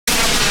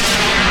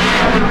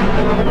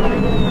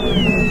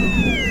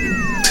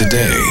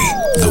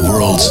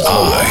world's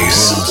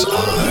eyes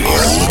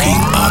are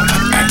looking up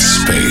at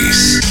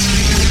space.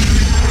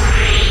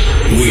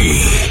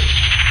 We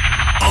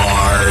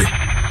are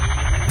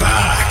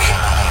back.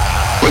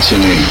 What's your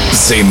name?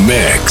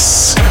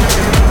 Zemixx.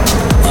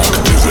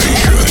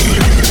 Activation.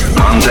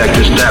 Contact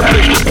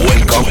established.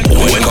 Welcome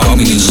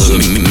to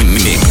the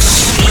mix.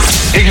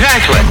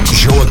 Exactly.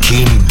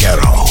 Joachim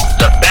Garraud.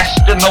 The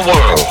best in the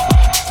world.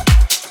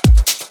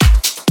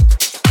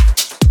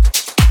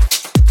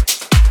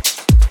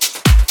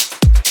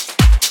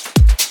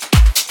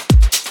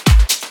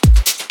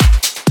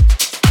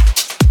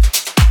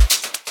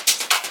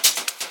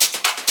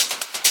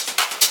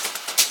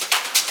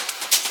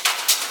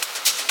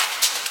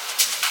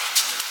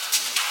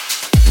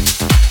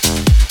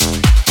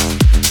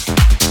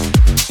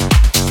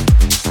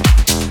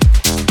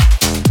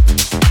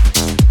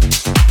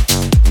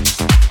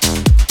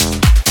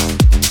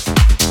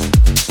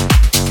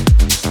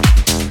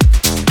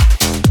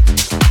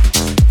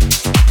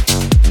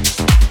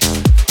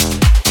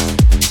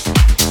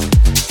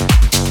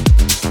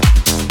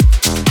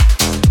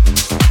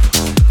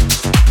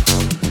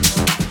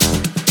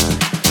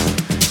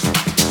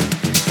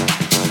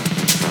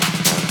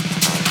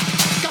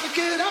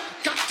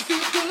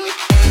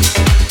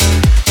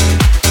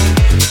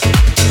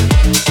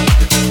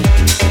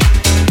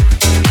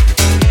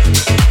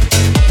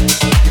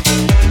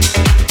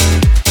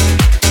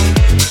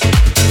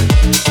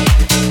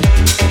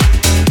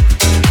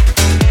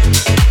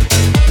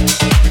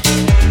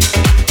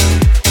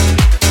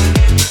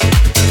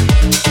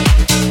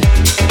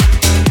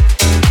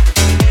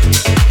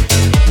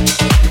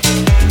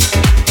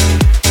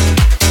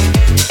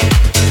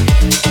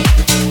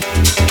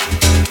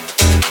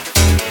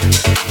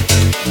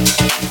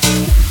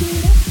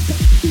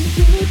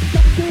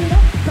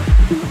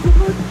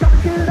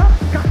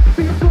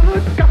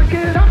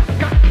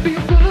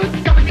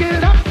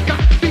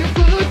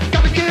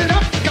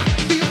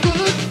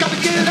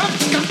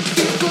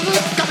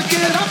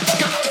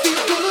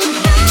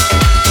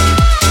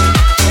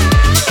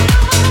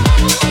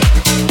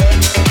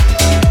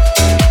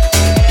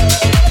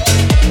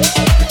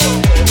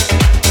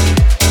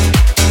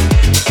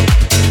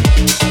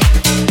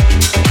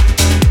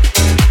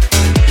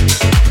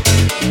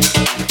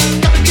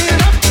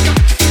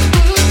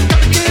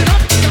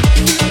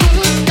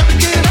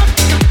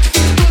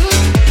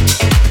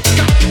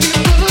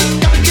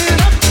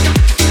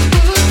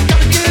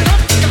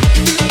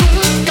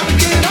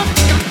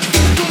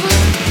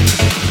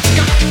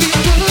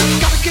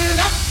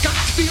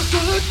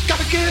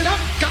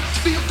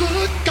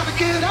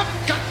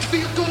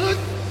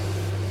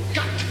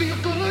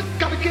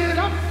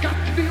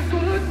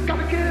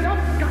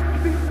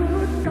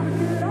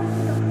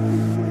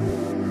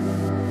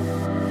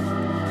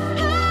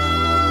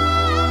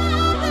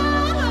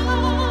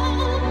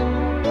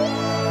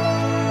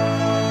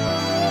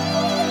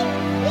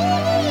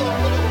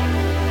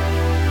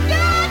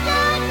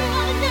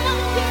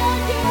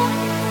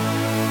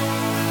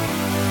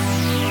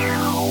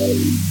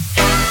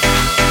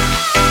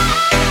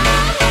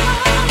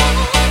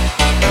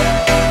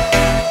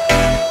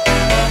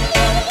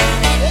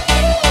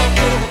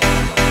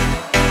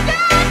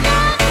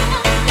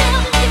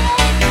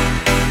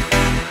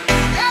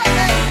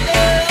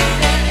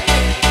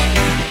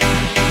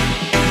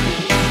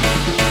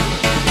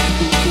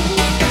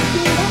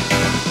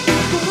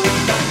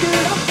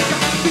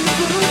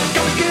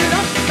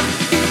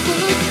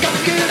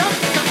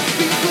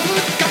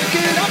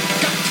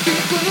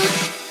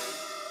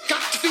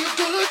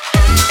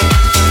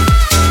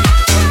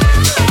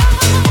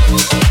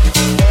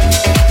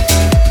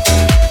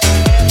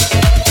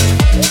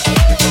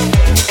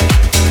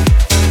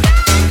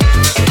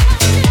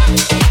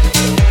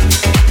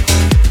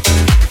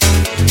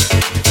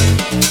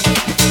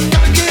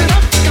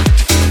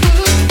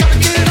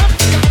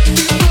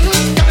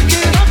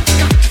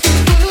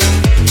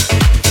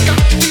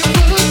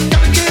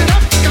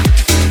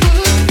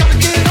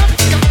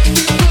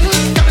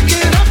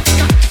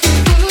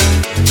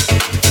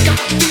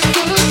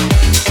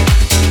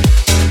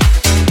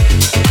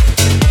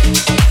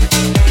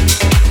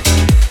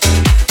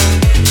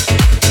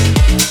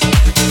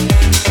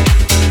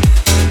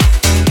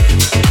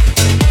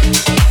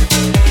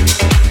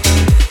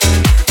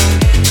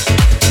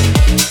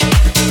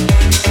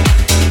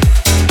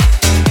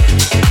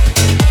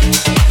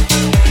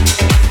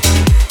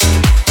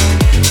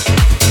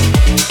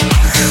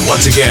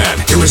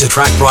 Here is a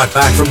track brought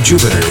back from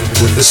Jupiter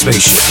with the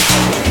spaceship.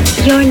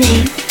 Your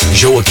name?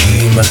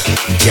 Joachim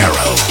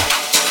Garraud.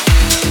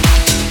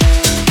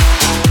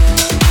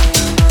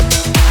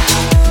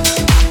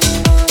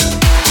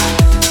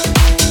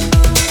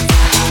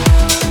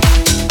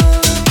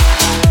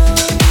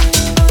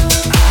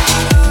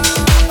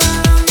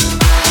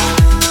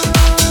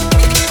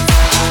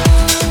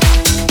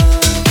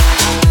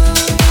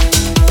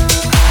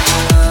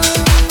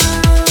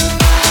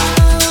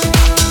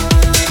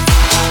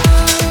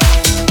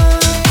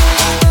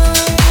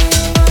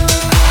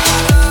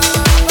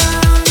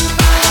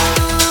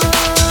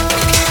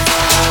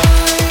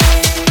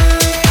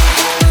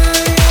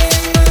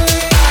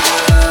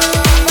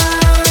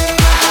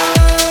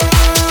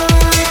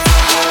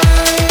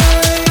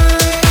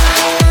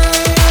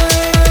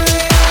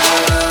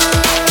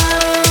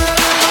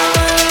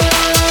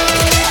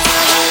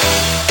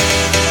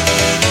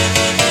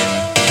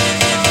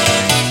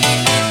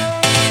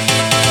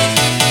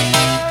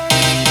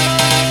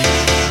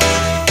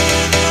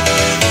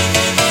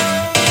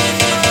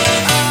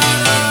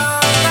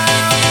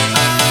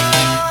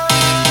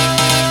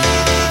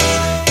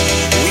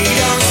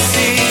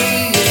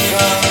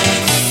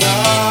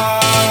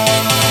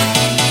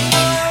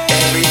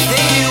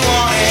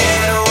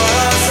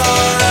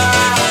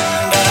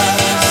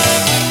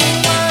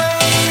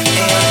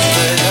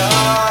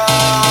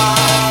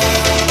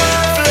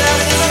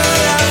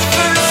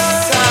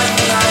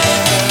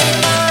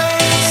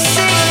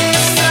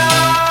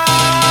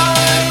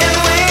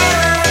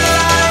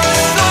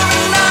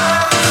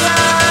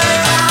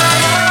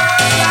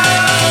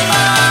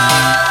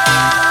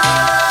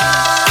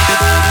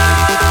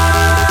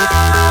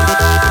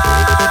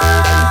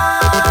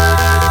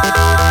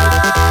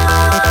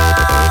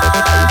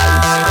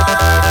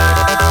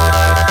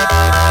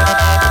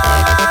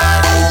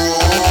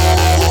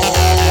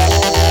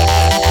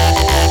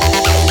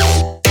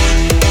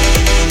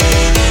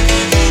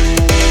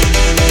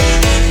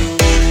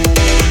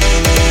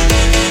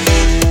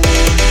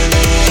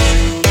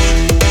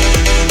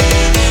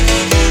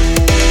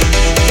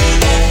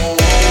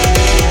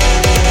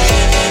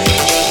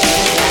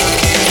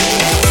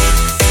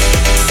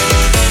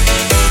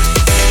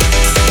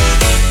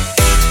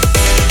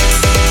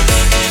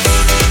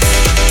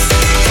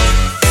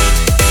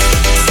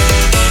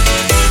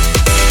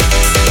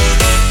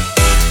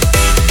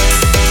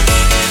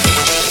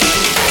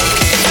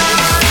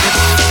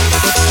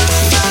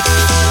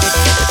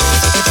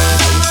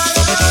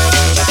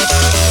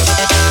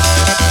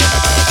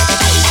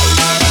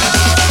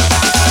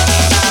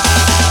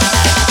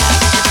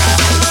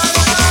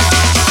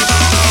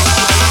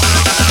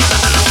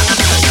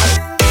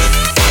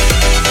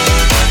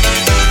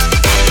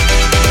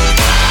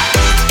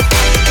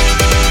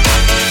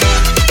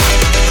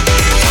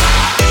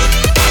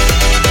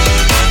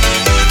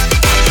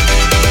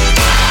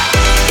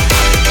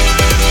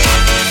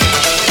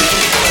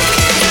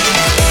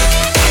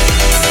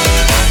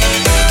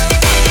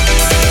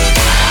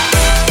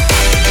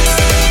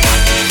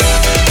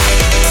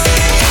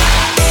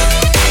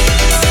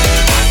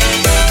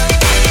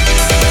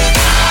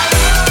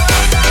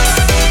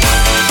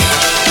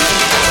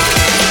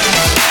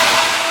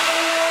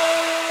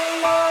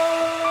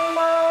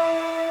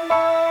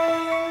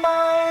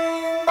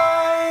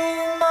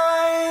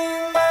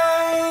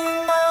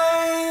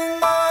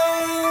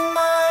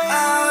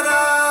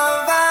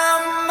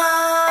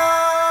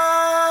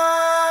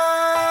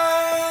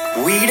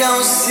 We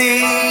don't see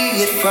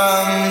it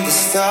from the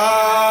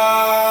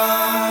start.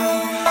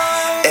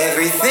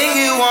 Everything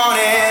you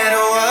wanted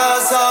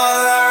was all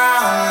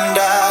around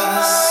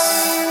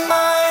us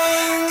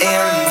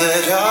in the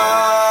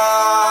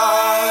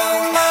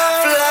dark.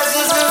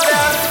 Flashes of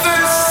that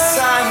first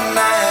time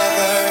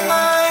never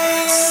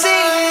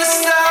seem to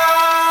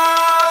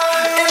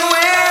stop, and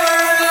we're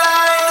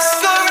alive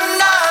for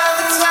another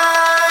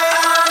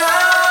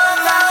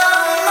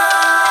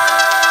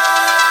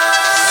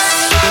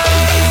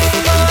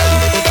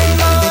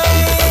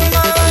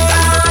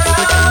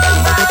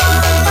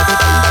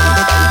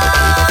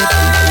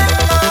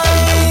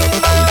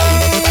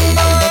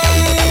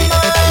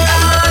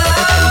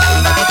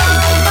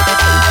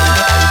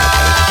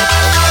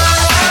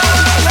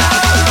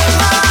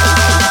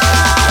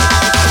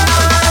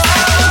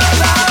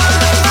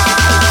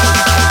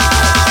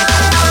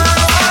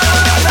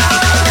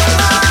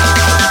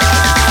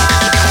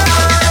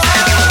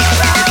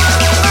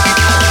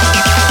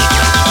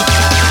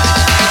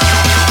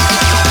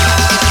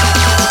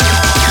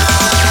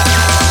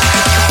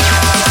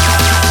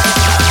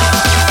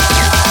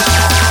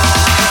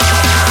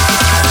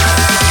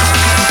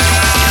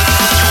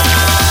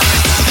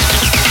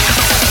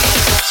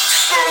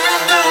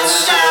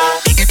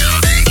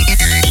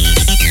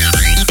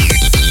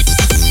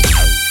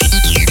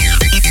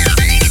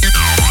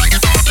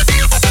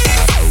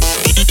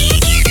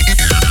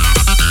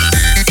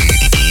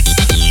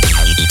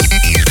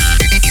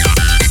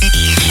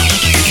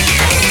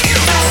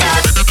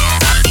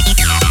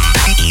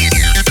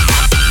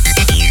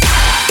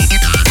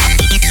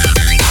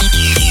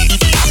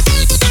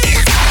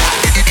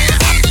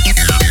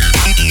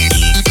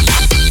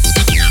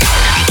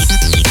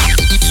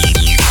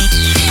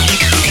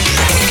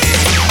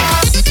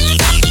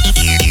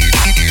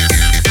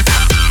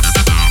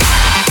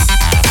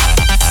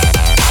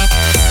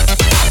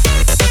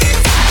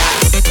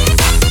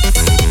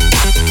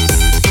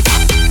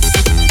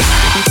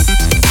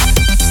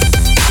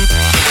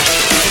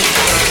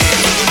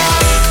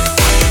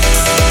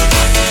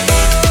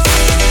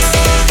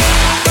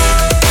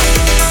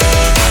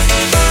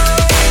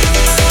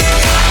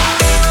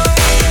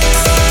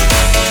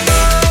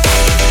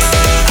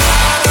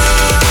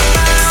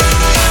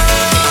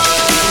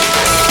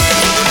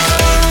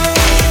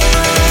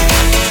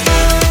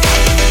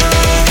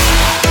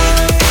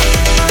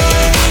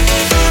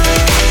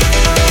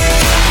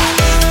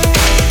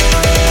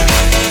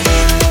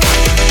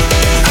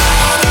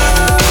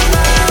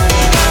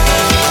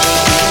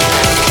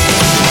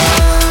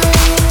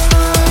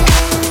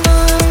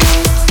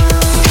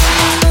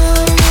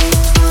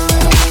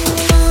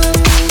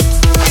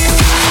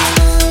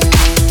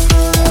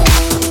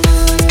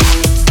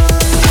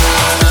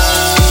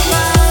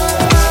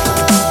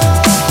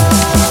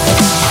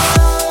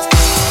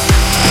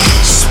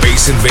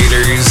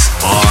Invaders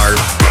are.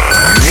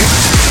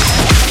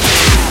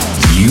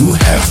 You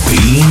have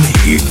been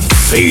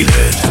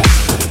invaded.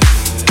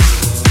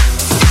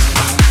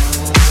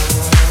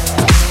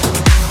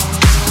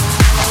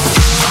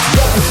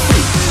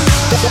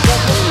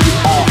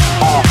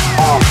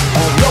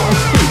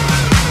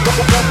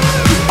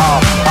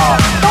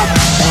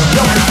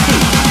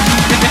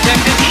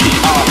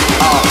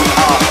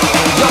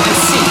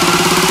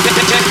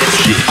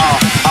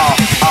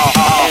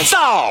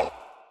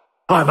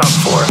 I'm up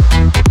for it.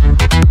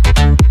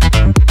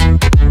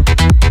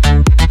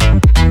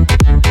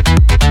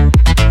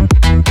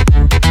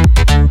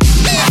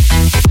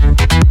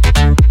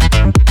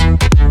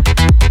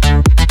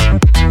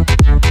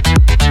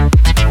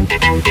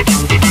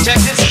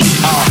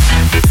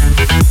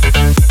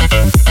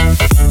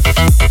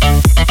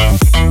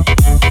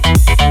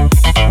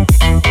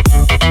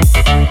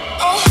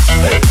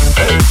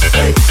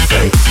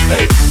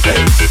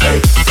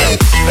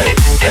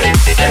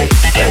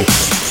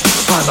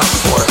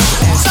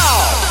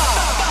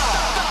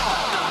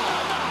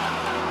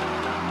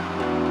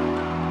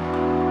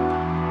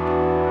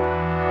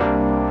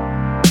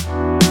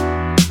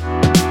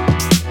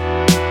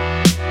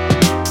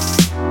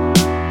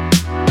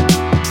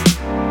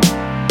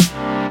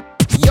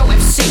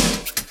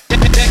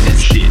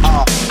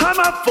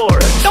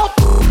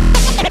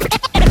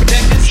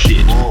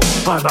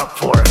 I'm up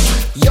for it.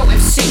 Yo,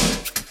 MC.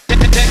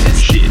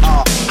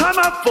 I'm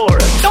up for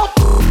it. I'm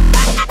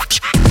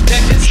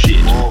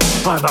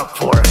up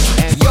for it.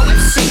 Yo,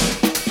 MC.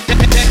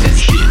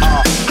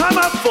 I'm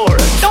up for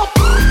it. I'm up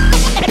for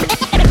it. Yo,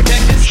 MC.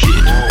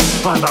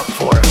 I'm up for it. I'm up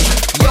for it.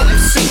 Yo,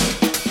 MC.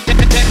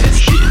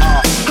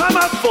 I'm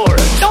up for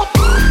it.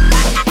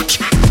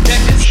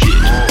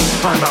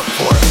 I'm up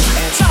for it.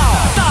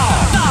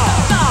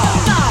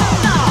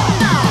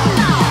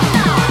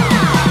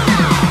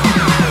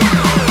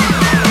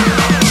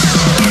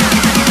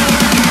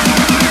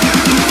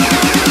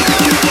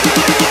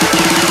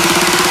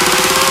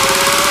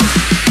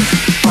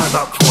 I'm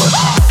up for it.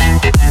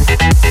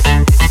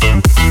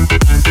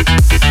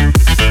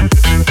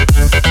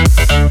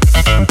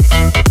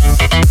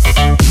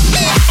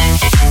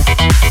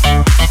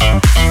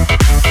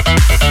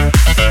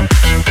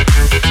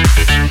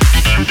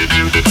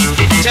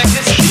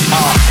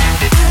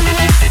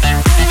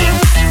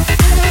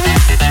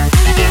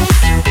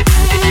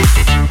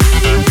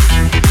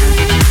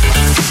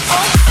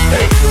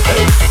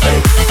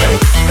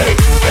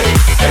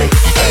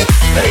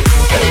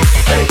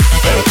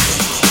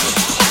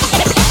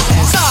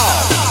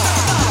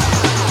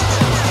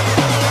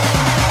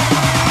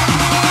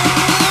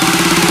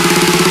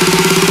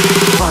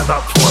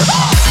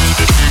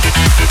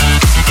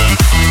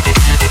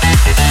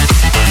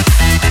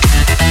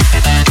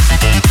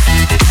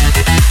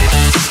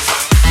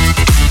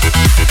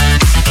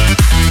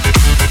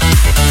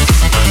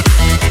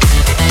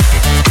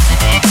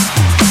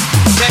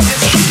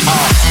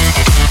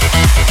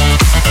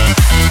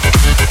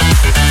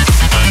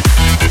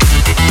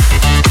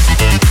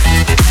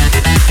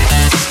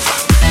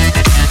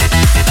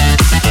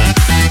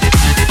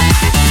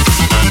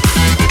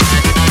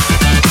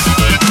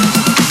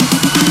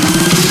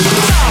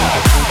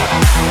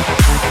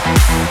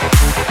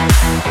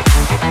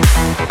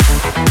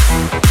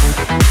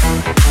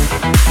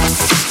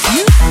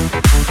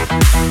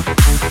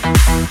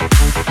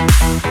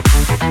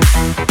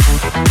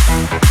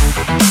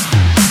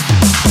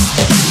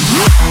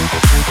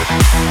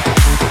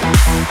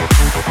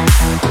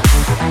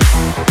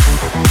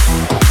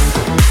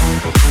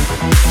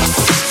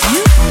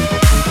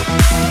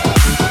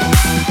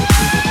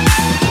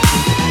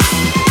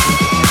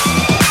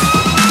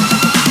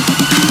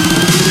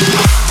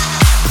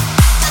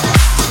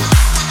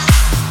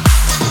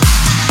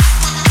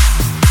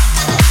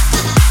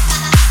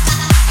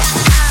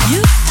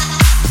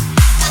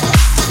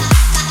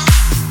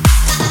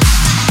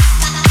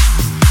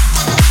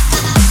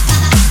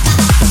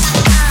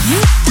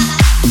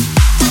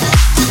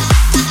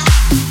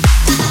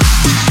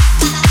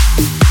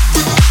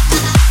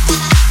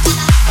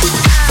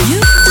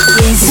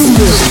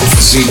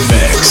 Mixing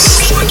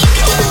Mix.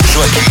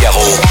 Joachim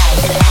Garraud.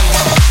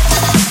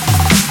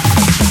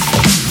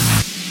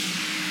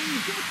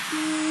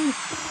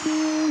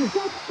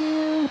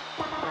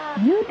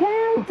 You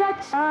can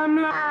touch,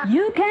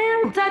 you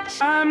can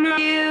touch,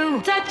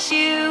 you touch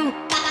you,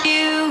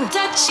 you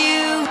touch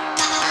you.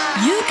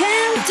 You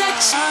can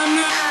touch,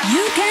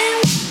 you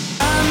can,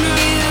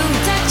 you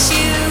touch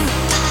you,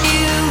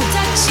 you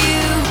touch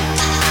you.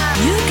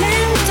 You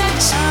can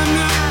touch,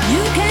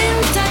 you can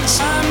touch,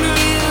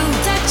 you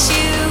touch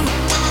you,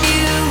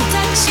 you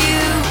touch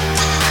you.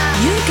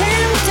 You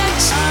can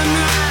touch,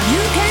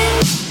 you can,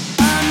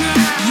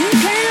 you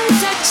can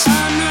touch,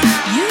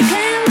 you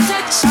can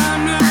touch,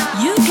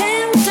 you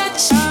can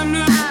touch,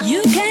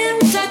 you can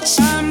touch,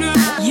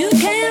 you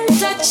can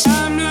touch,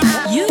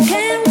 you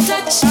can touch, you can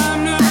touch,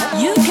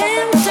 you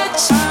can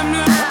touch,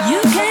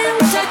 you can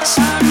touch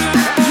you.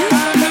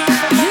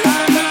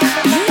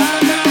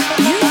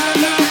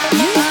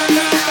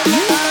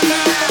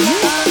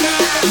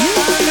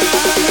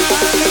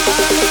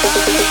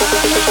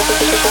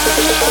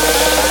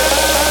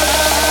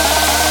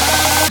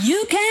 You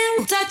can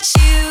touch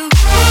you.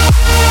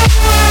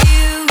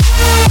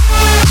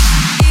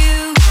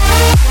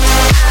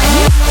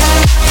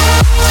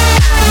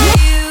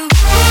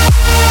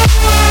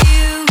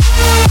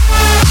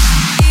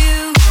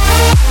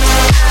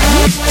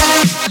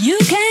 You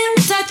can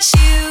touch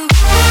you.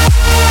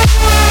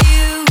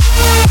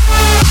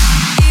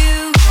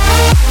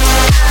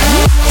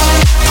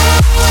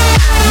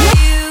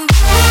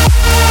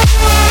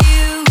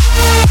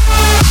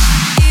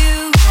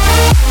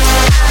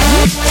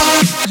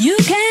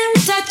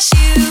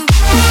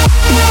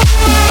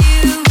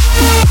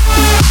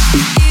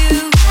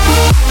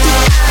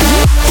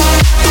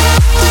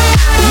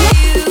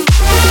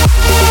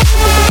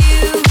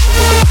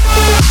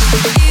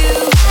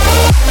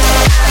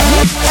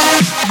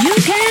 You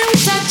can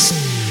touch.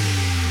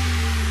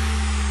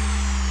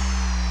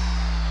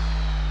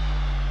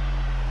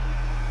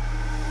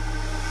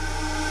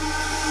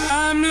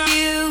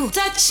 You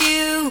touch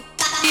you.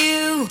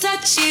 You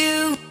touch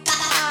you.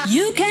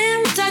 You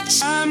can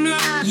touch.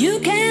 You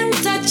can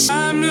touch.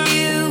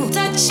 You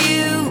touch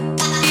you.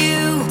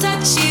 You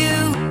touch you.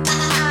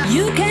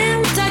 You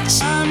can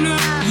touch.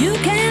 You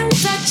can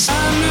touch.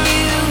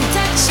 You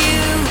touch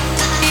you.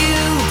 You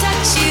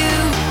touch you.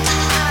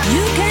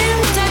 You can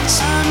touch.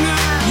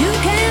 You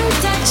can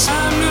touch.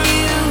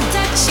 You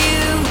touch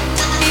you.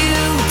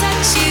 You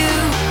touch you.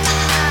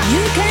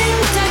 You can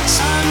touch.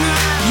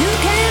 You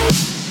can.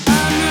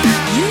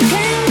 You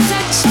can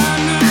touch.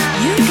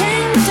 You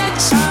can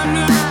touch.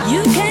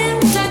 You can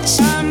touch.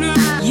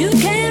 You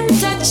can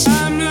touch.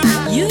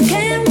 You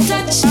can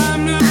touch.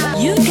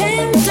 You can touch. You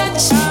can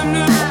touch.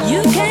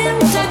 You can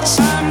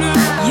touch.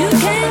 You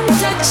can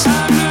touch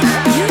you.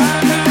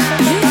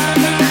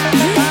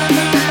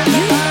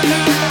 You can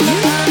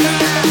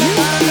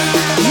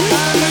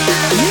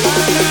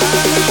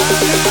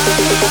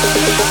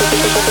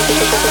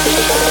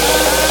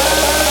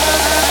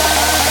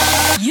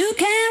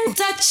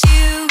touch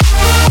you.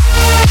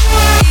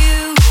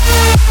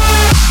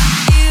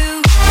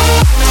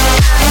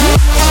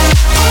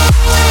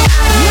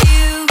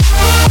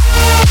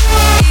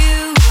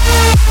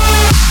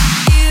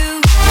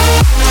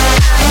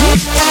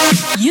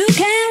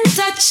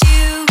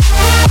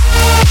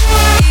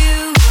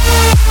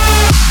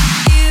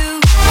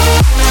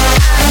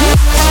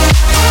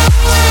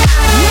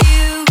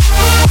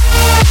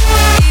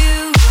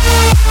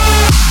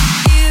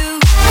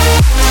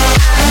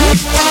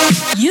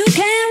 You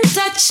can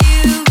touch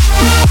you.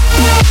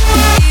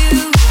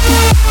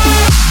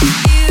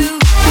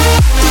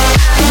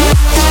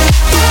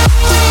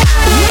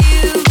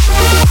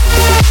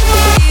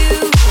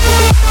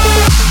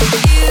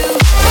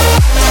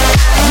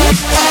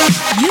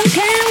 You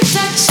can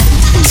touch.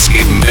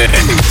 Mixing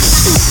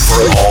Mix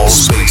for all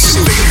space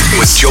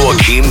with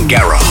Joachim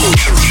Garraud.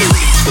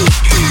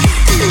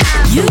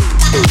 You.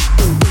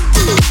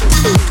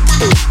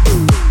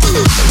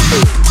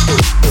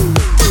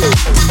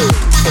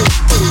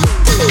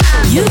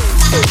 You. You.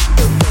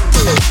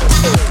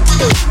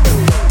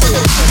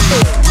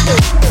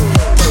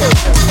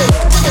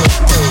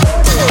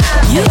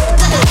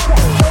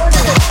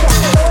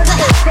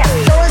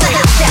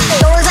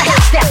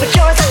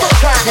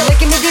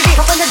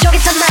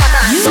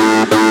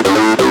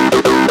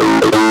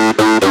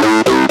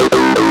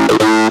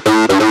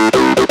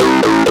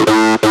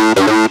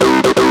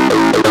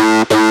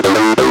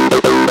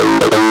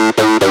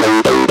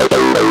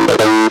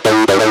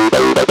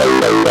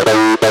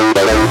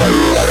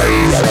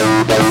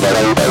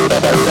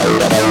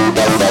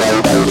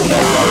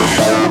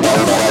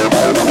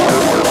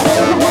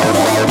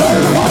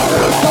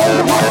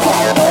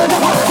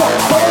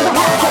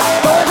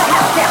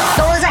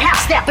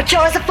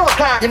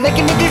 You're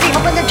making me dizzy,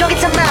 open the door, get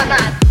some mouth.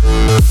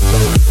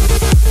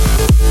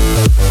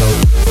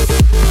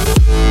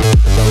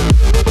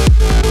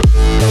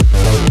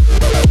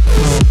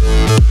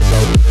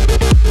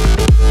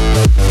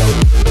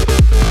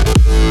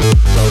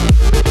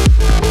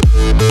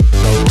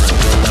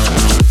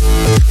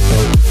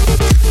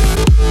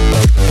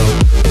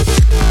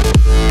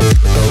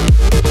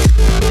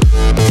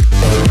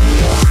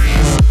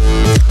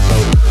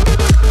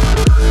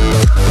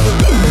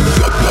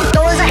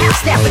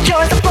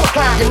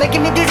 You're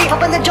making me dizzy,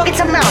 open the door, get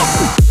some now.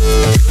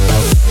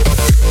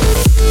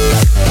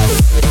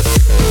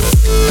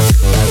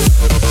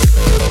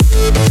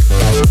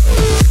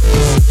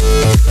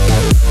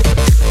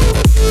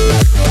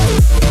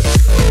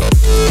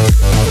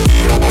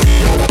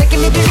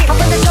 Making me dizzy,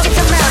 open the door, get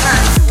some now.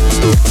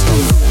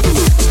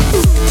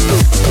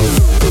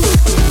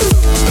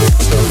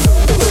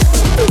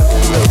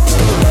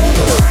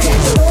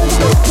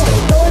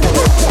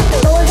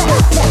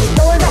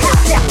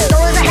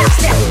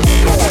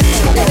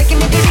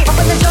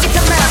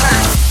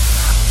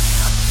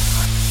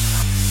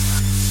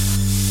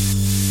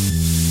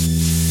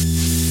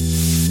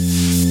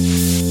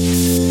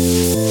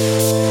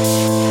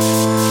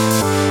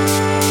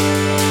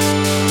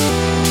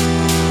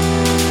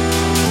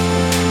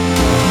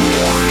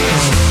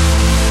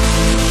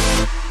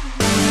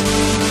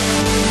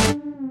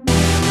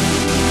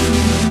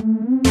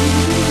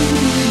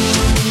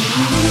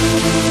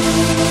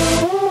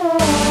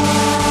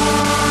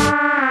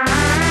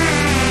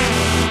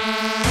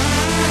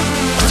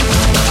 me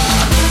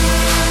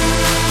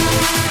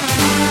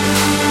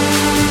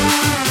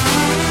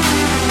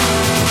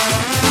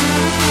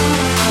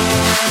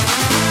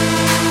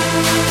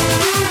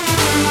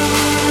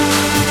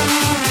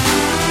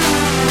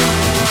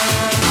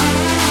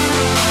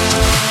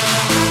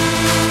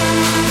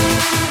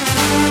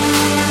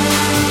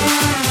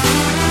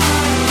dizzy,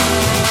 open the door,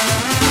 get some now.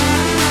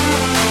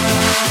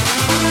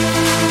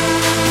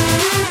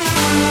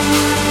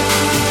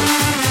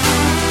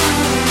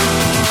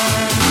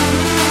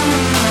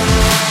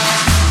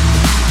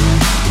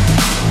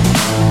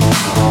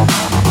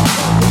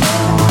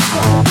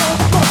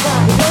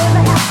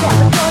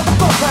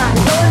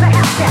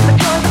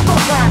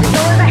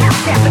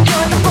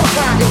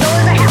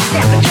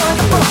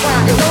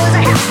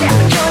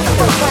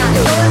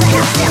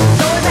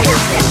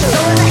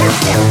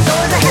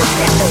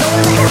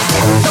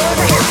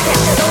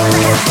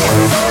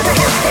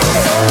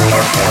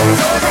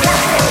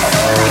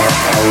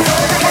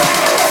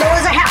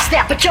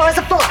 But yours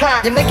a full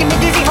climb. You're making me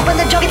dizzy, open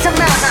the door, get some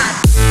now.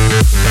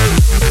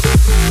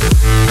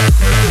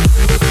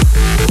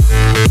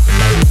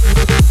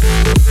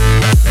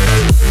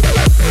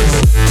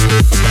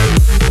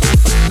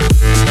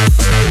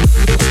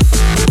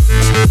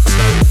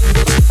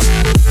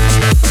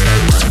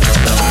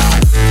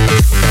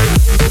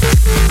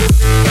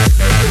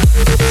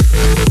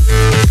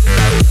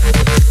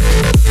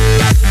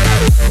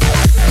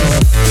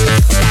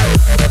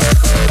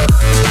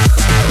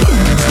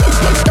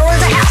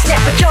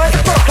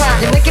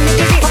 You're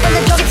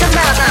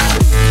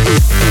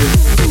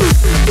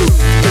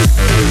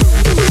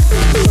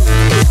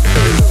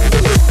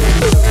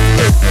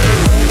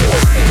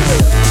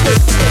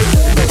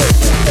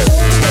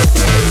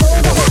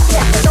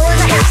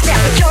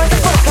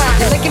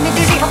making me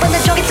dizzy, open the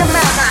door, get some now.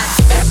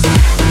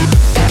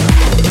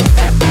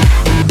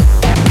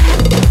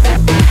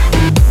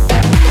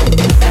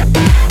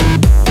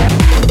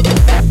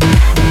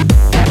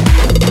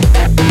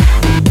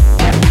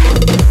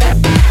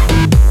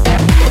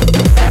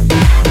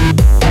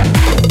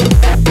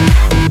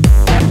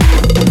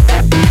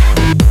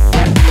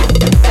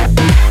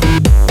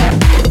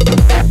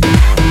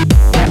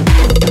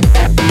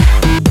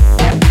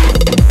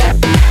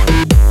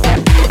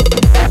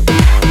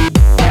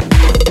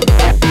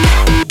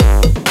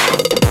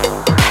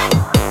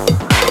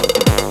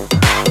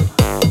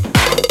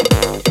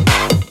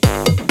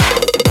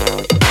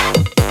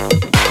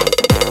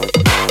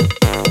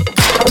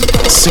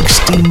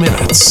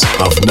 Minutes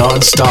of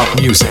non-stop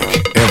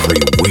music every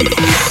week.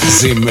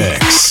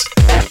 Z-Mix.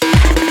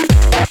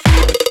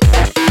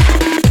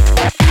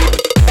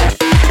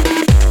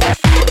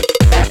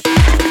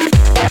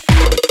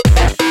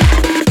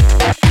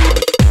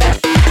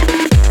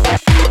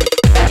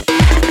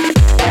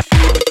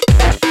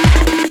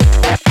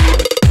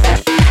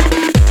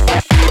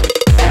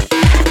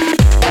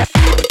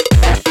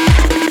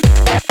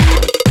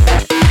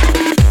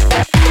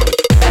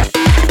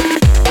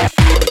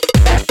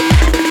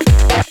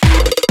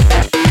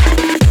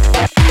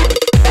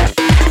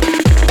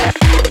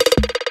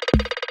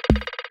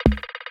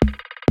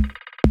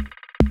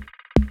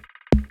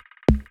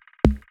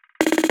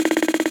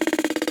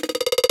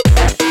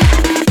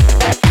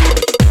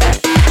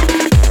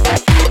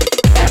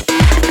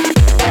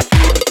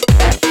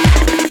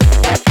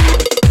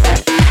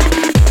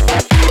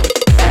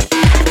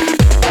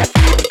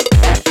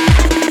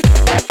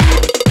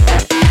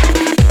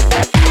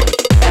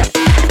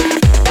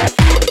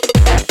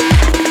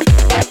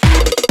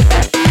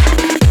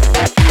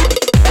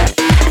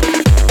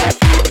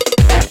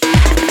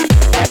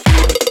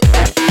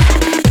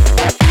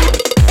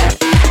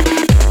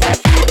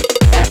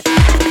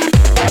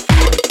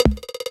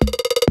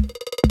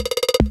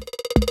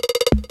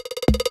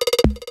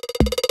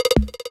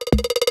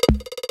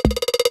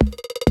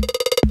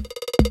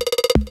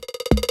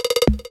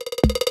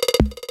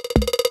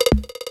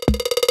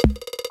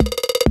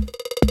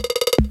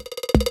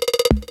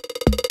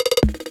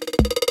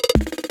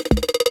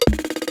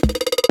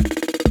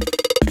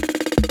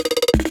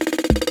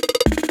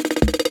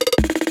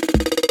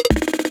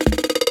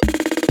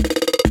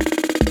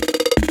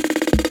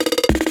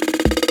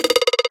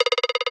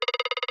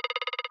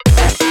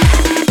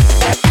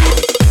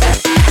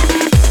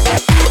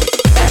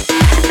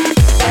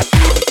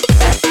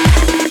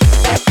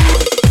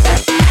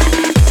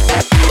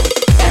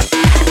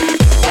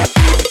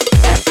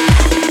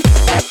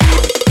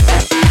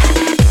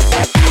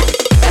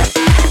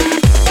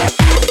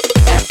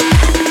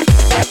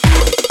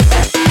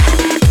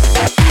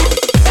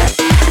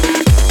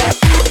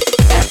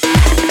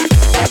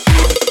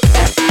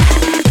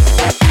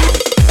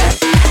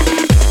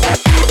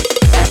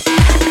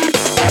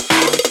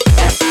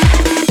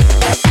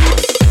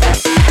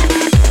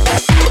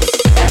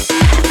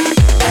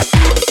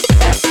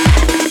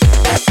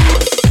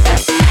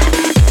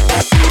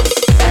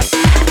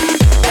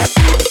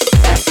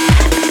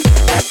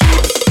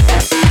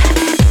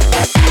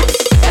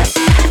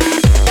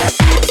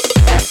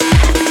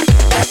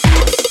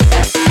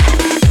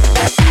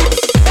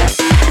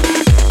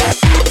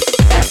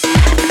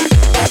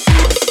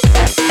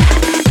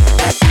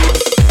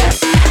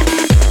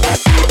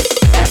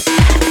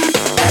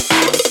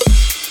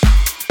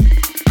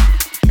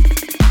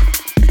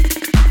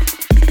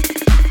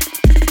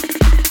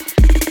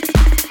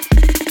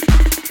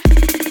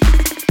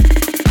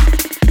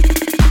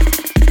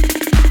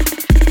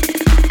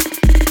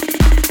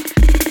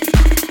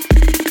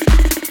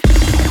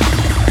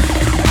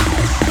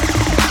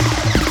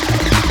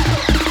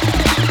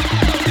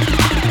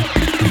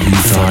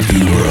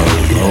 You're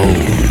alone,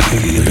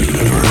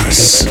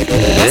 universe.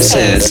 This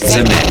is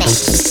The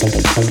Mix.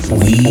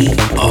 We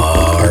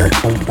are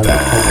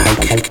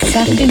back.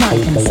 Saturday night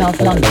in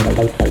South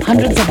London,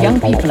 hundreds of young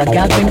people are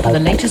gathering for the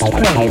latest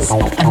craze,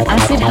 an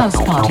acid house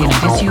party in a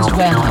disused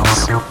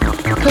warehouse.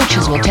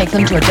 Coaches will take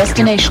them to a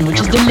destination which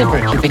has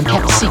deliberately been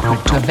kept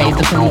secret to evade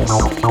the police.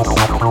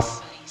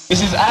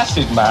 This is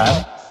acid,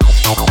 man.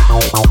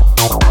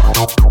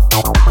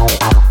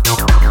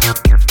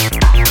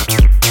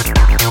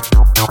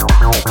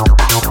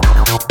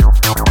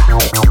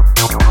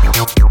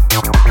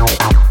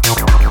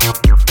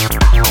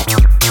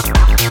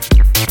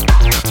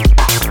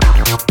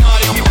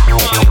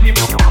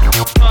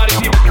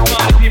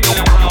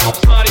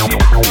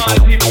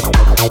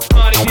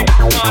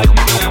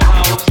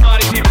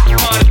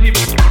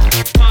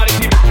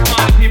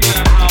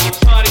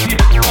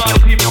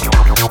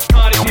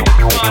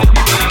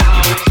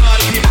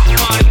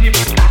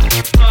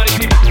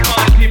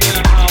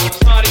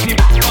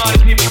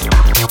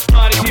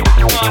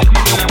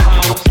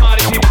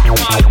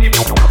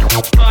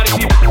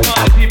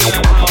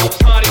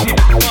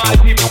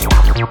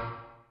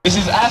 This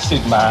is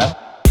acid, man.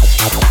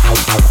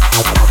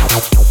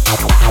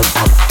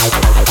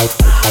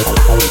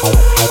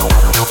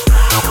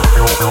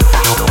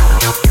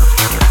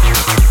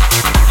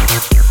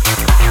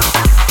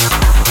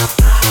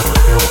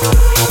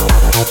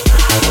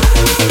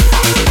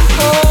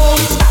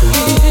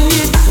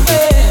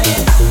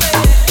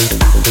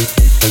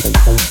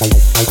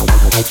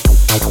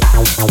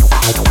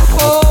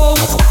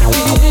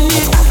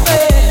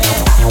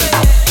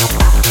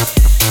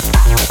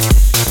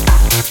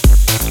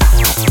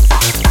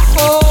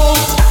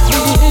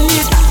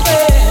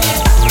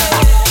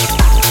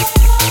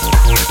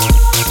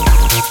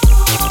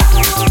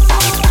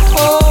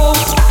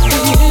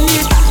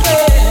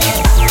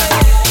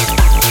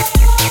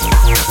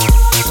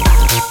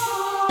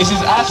 This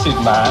is acid,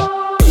 man.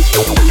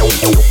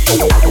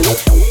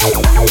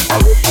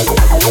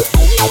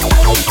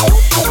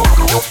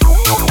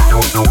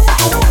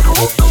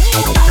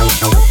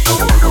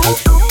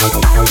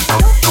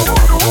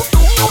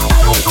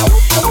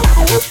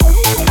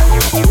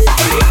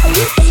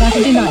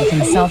 Saturday night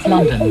in South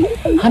London,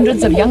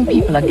 hundreds of young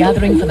people are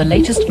gathering for the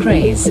latest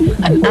craze,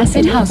 an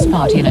acid house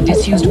party in a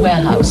disused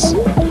warehouse.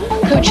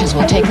 Coaches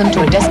will take them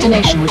to a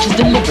destination which has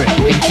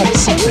deliberately been kept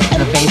secret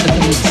to evade the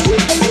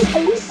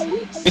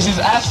police. This is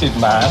acid,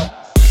 man.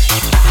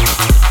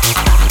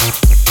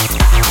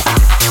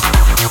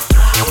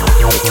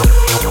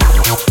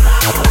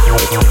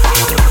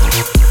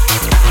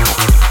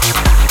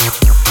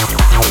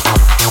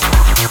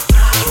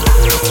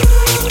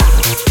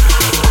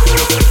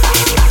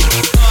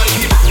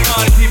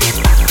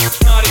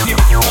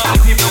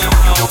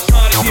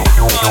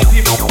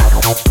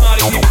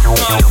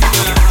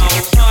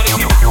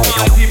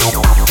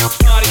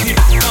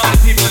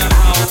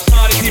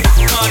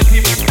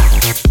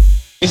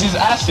 This is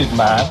acid,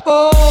 man.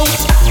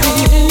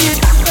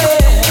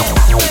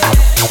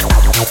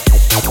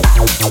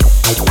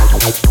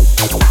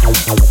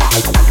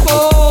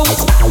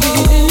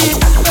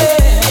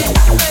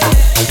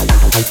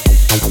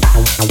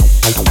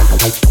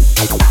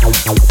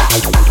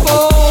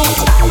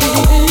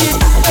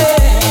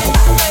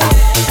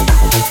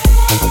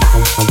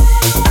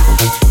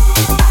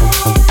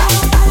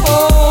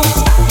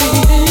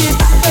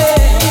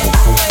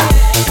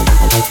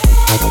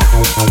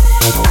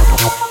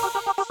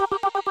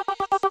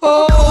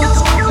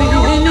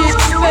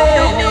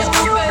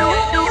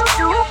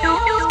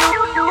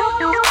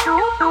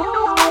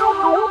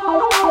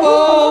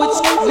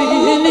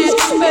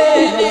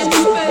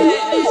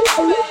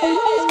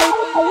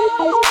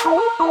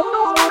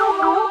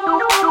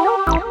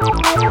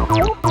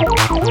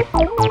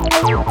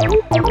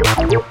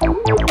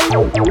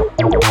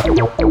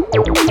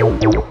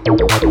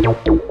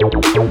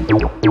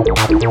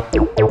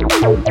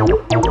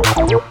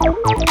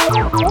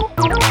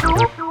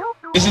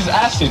 This is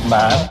acid,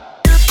 man.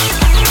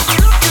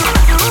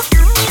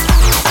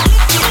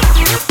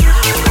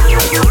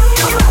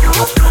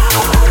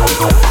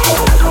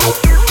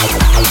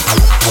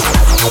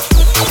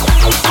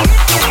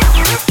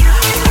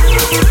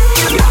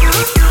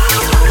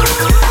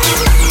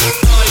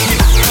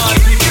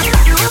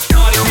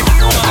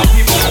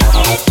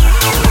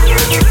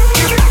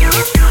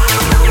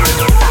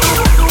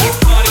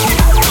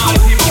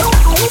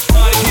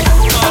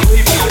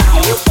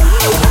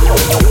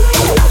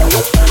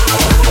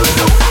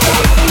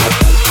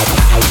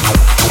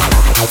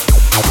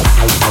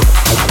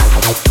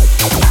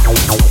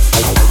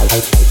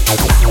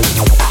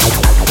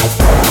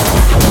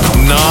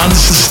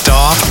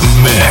 Non-stop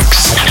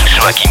mix.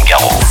 Joachim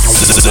Garraud.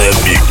 The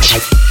Mix.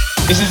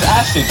 This is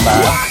acid,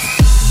 man.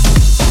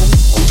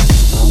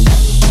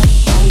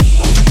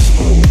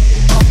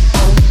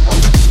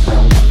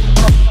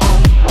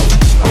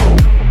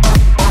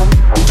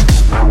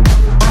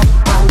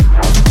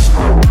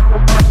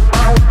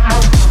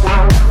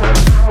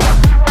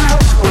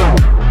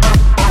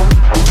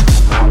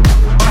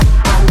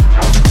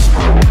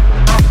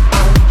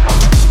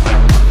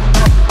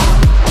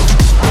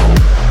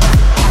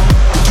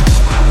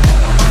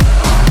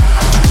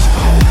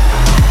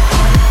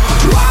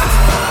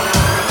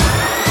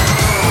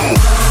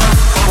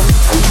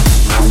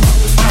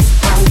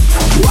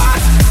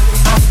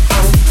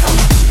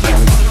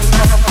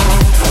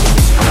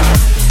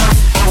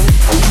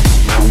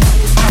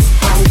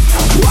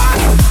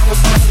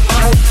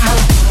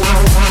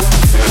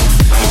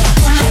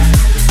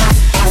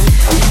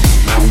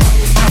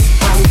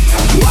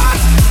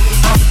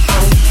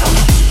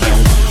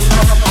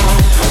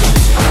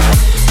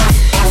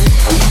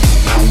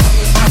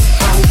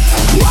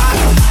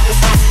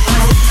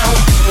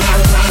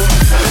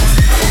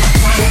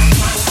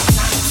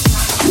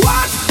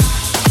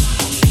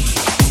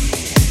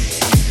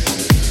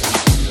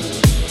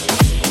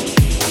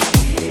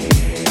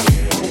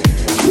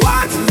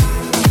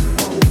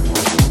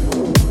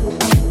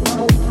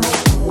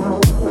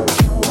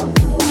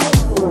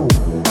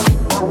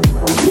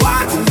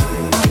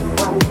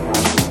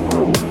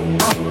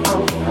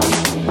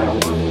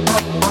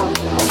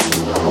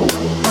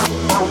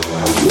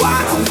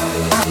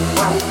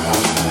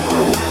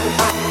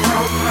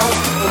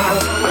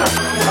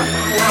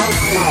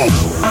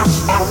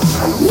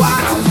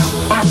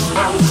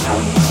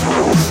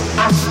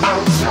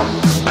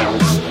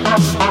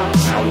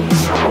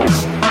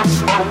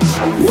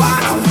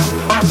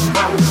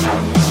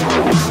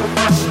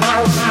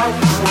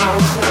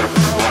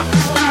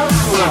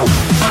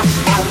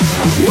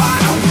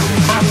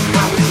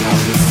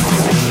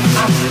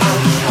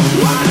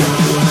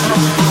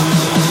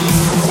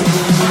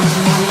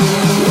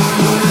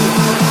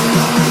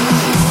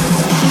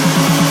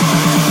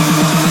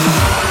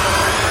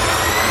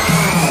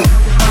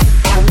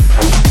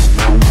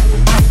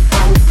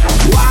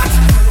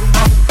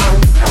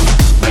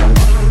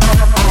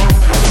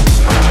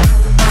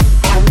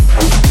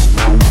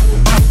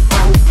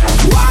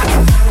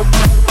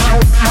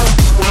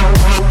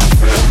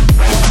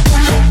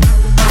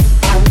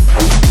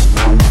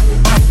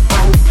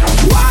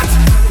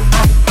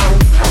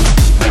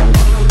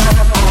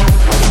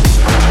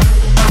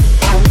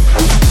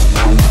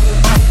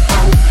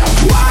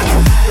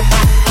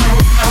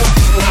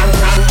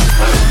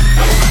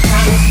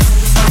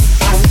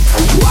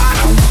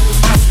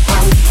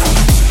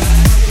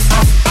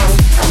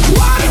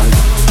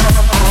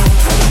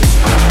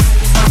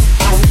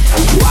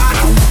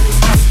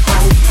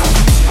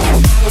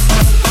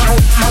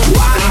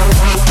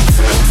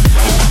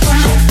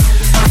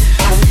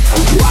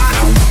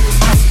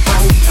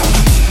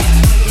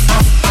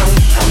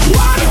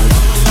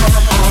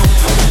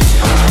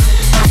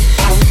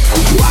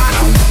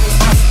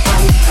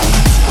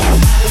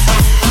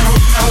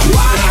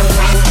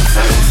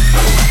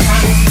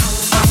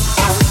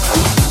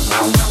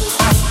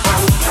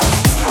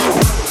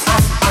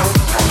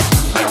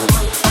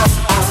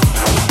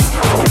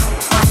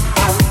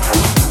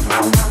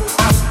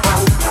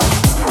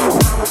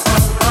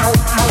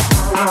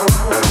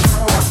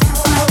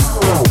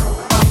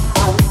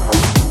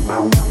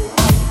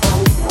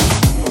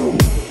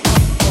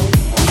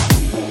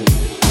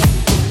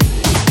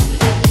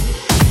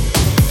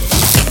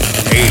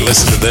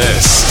 listen to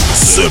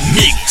this. The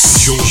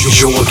Mix.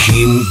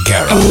 Joachim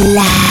Garraud.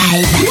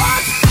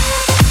 Live.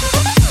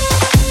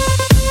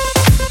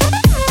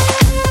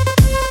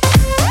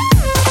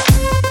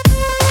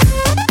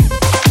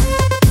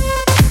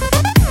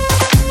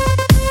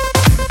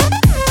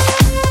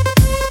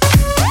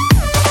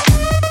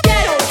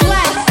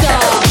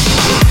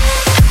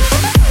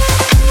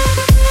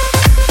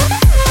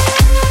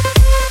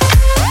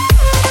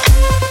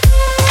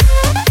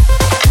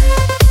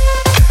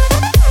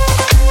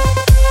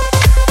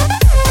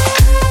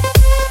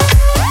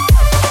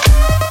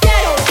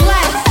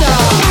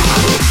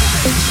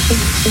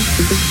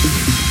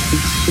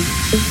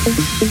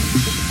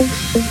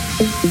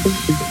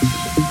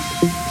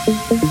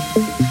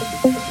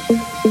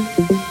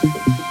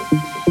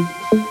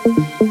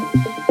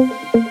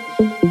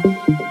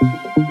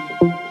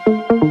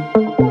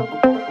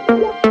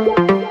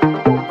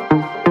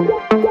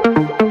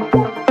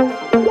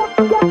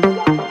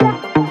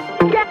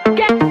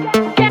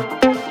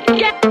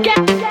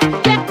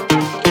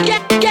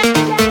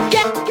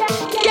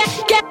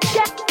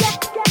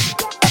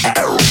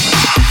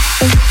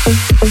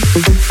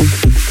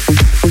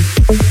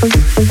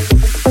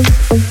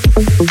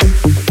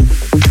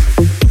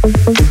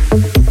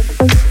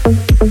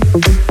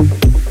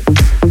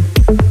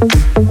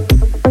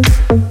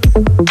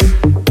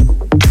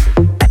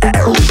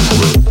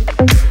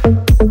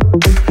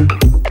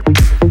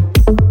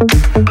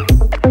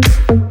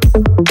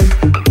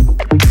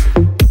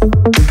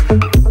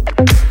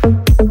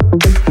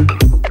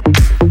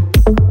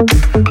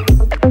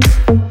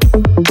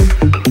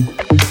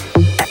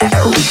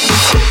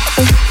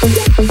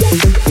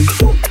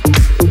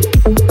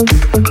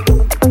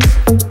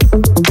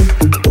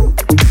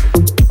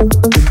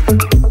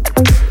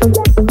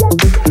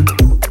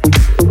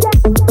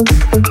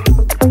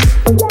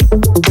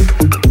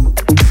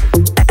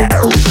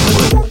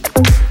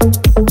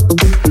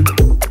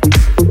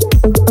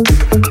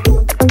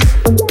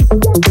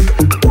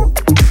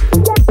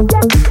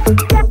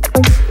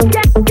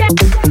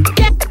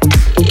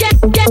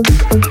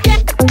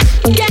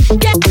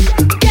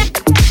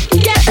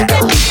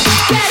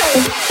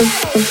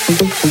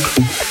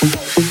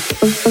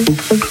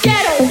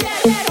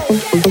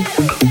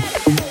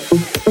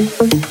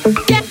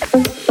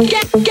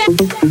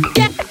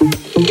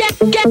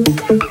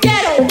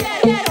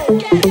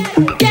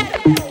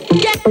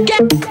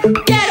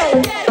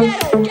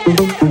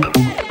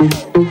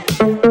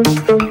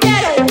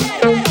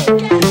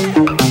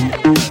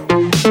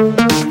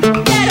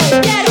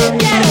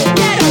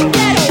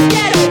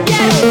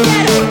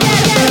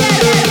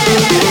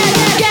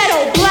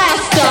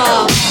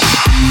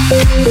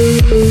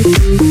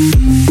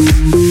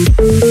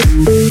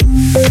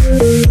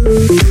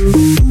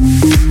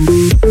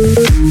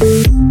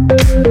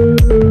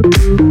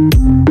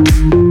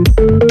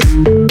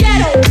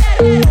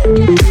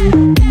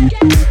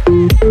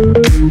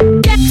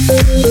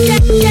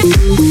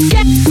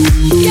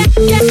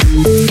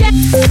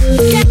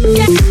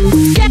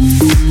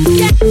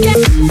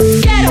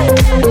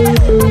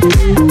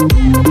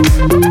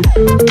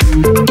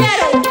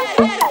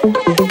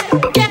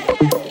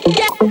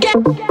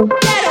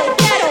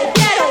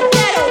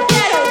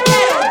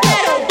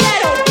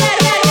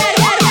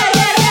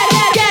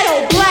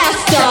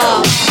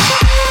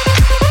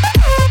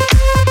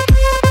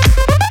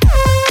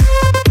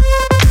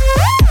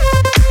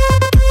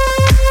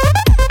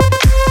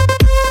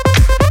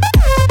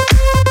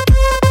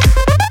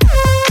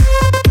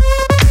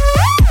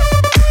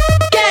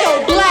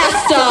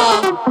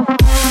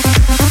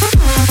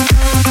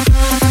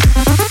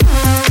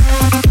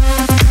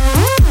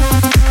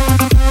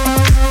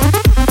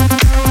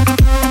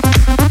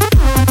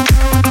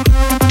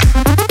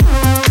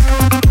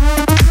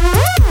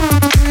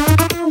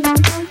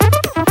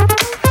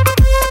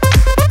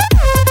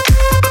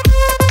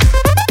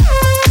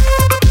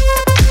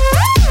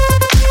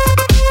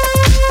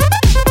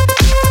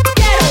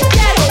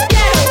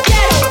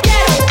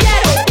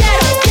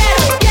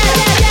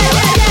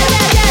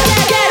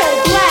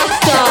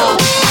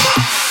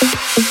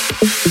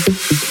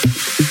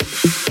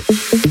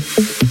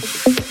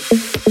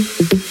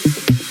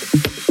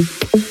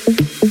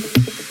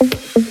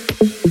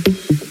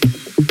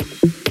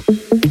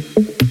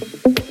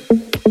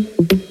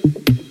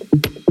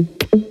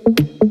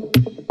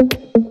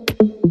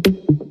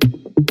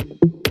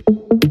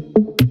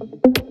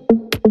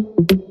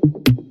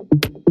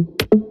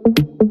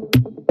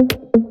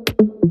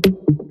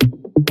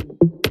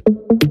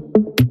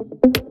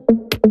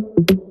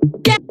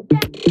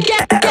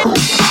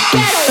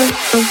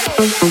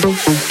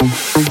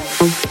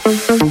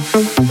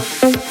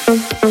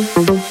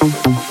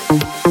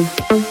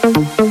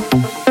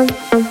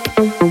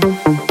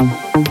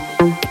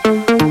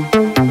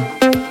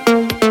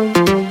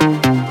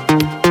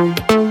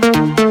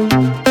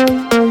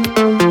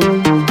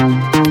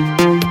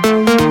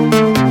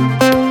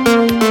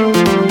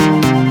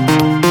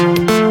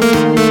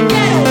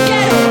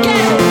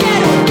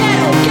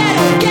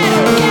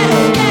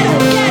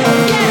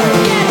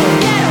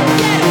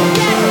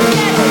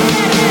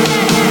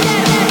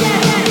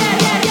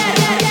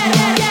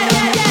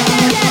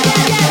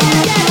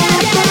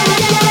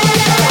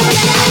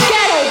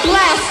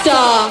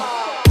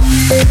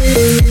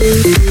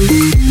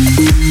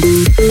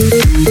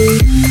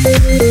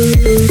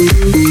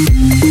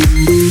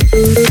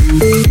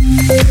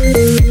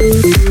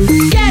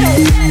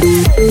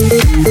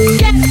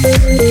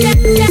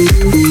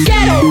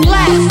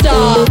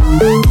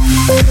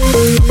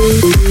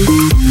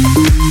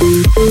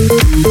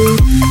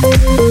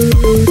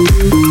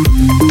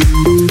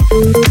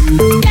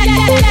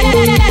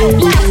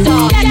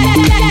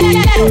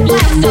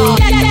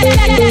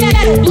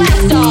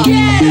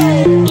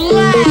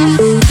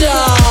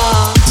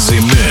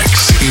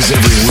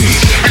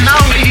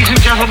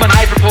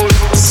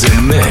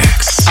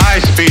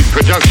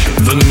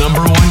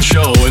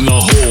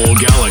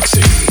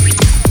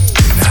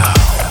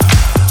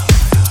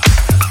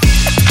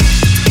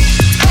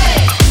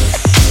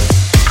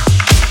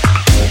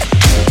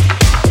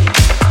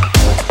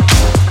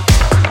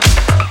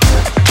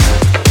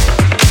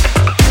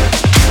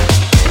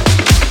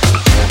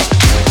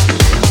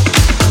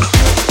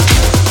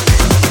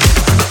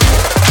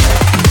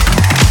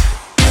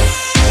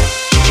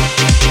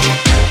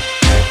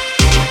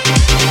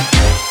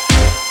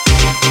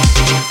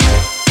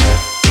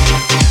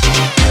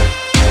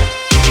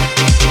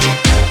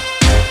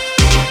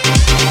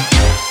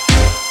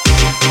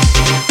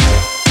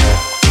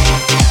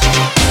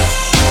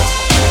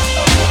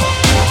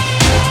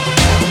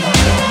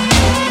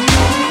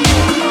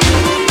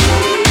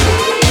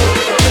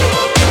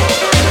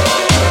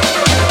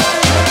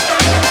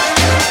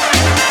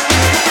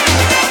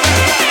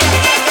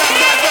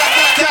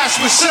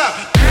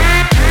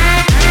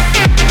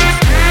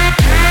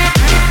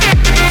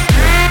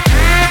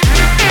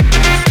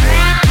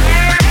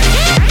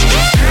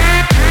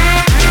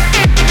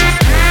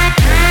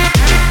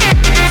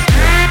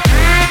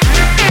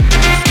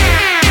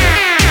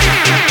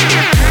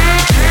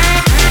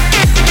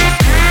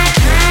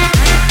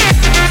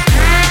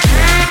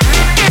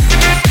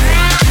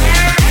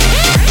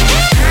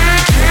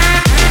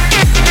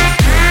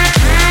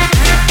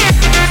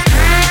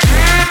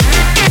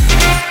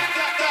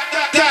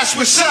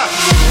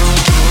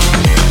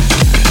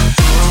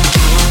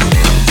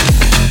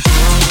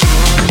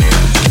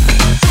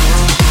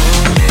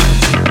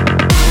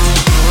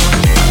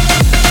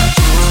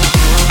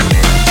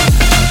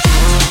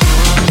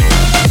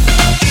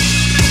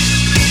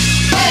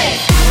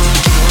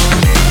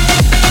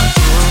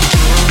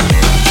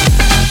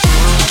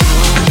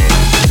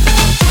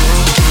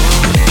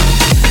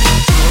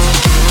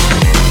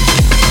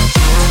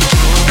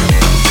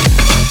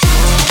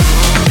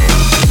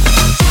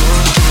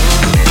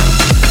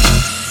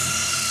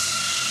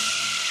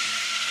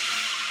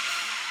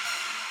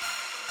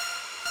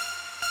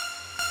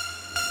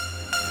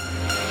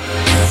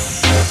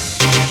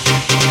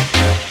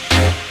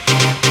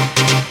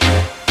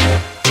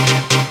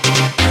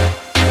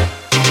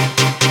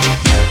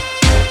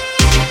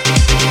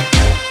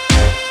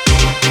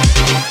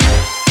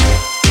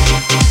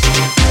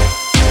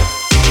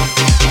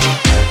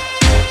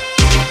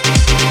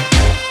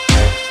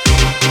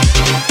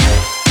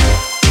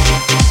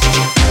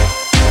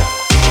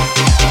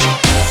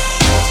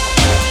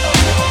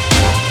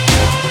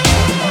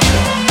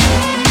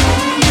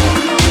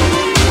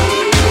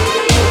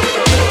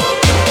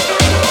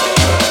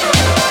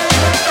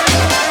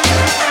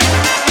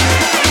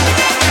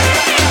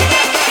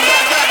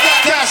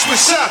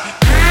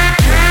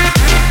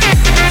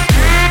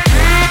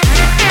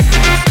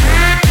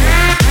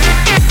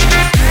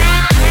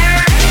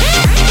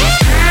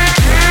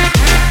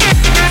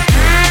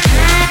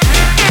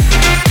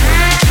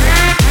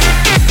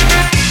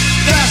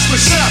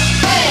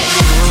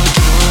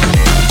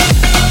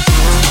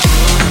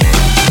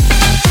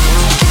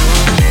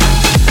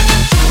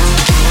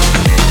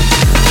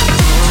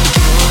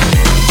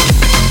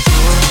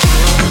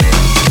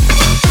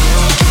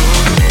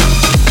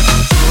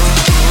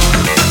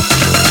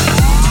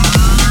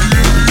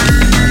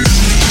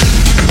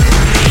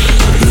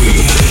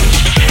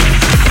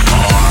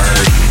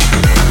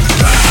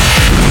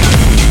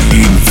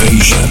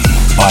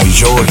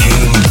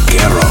 Joachim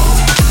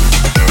Garraud.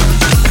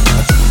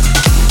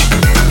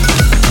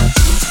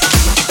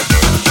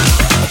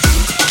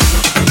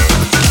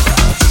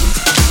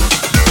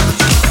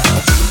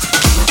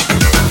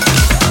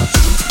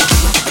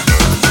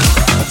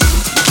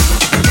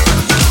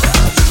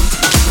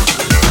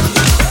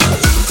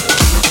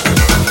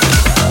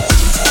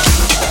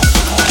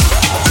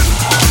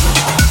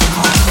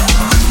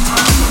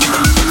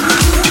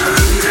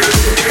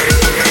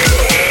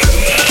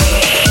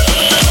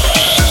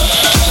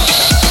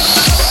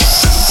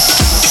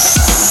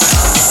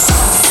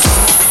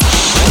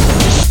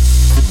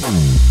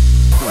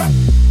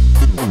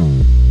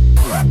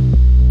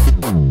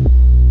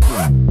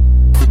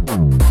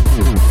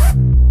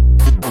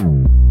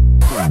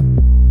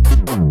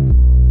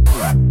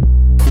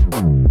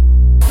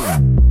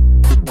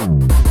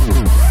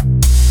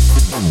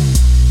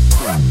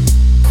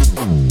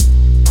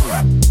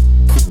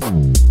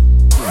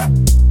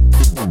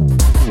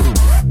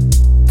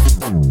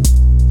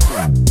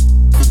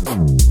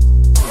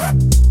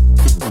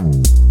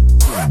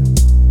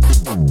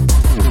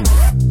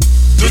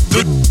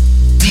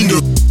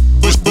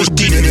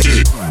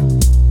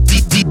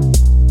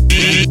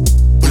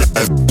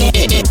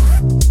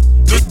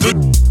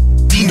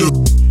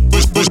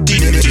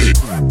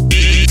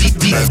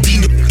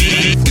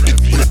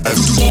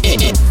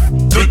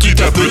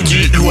 Petit à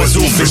petit,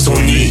 l'oiseau fait son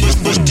nid.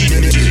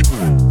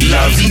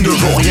 La vie ne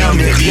vaut rien,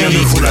 mais rien ne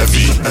vaut la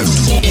vie.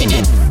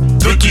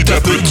 Petit à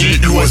petit,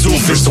 l'oiseau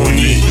fait son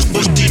nid.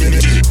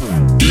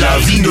 La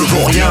vie ne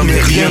vaut rien, mais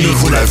rien ne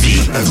vaut la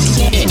vie.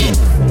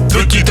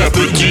 Petit à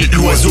petit,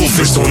 l'oiseau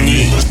fait son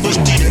nid.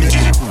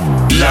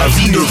 La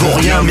vie ne vaut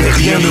rien, mais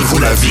rien ne vaut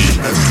la vie.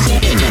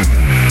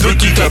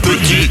 Petit à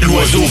petit,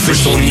 l'oiseau fait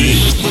son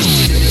nid.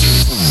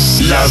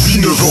 La vie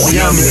ne vaut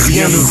rien, mais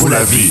rien ne vaut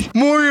la vie.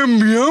 Moi j'aime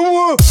bien,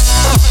 moi.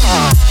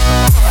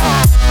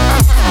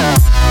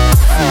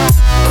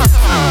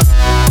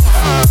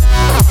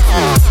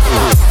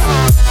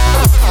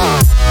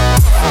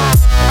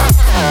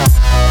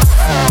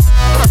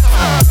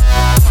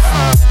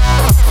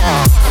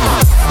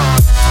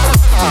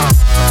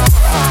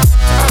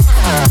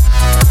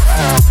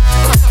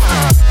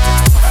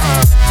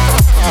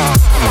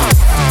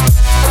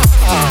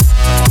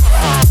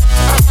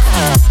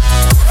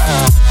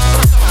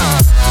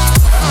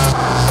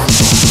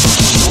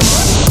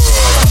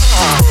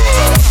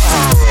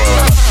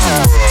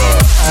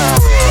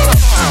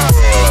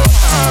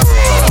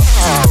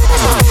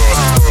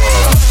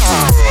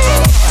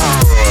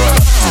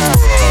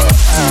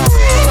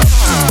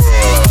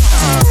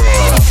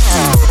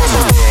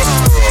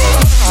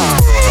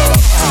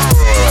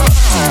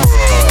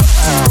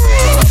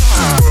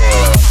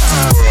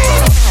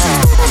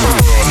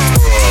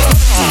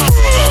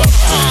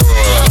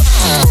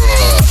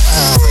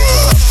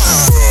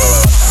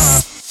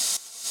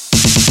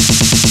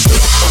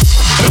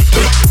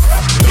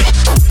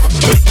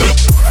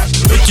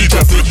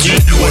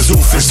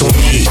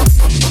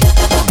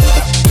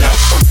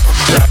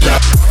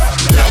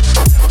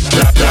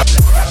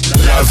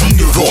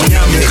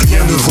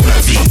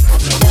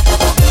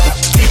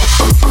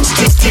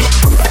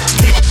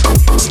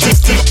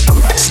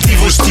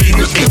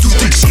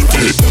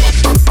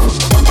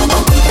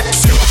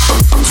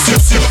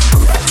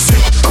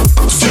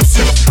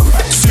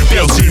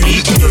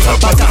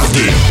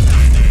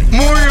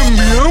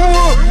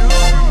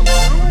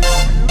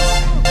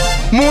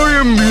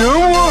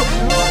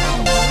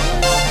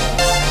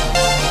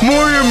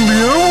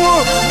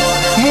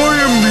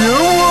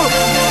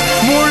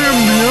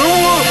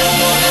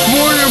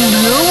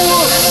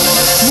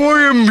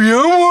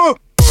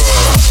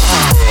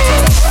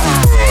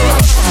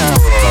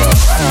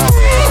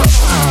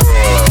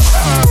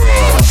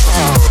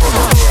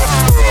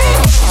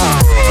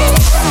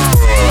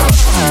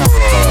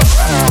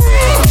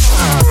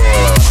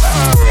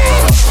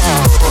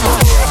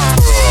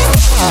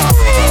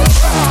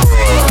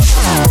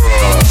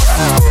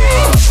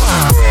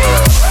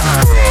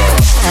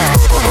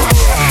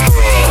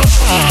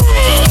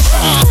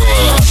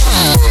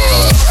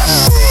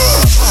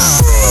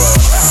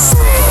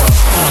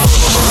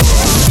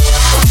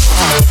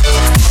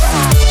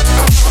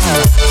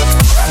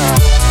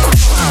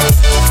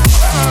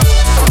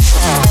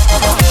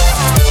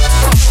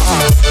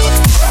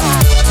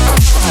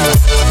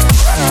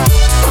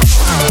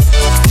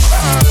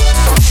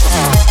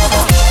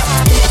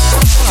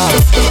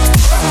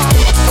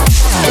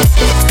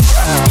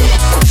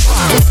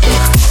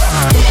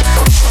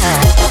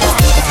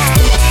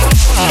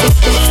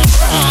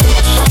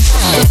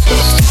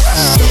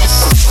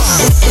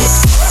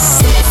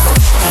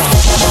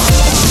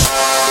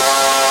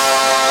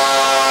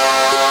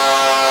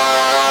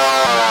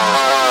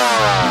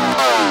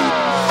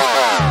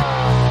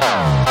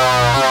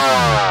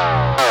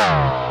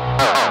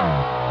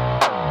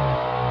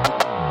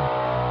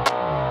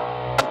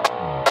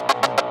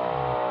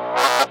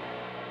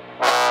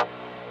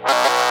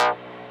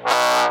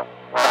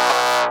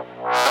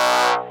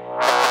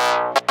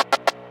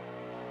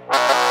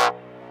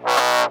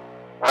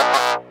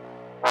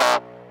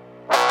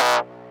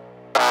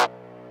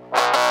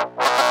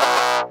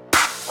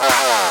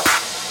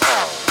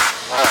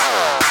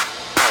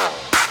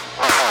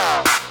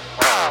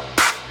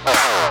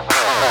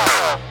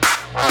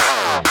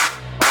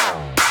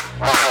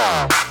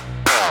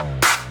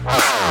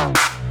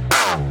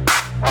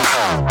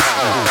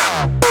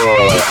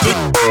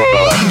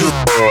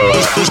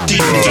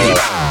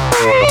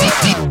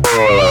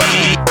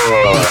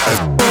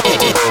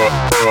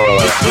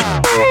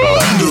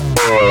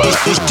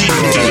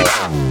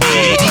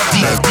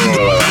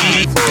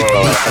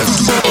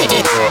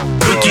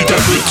 Petit à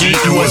petit,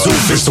 l'oiseau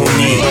fait son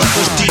nid.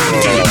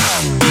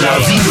 La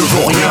vie ne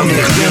vaut rien, mais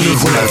rien ne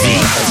vaut la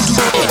vie.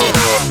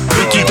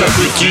 Petit à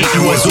petit,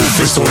 l'oiseau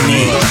fait son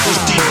nid.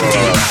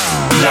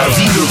 La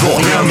vie ne vaut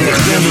rien, mais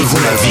rien ne vaut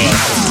la vie.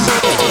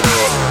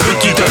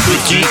 Petit à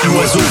petit,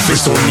 l'oiseau fait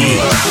son nid.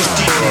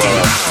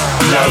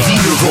 La vie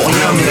ne vaut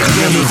rien, mais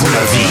rien ne vaut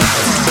la vie.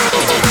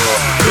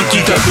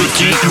 Petit à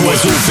petit,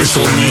 l'oiseau fait son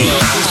nid.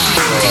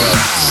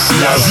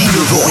 La vie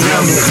ne vaut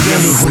rien, mais rien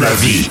ne vaut la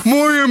vie.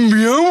 Moi j'aime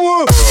bien,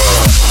 moi.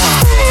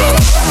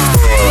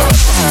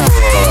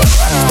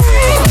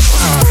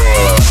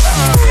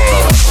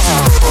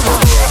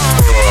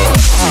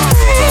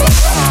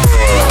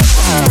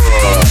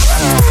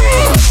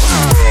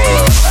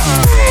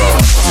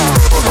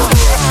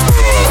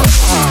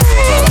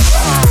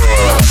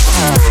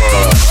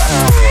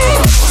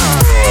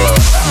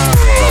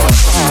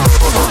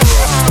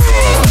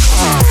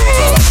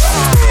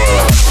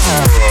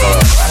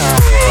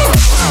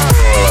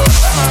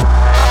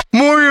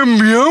 Moi j'aime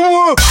bien,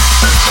 moi.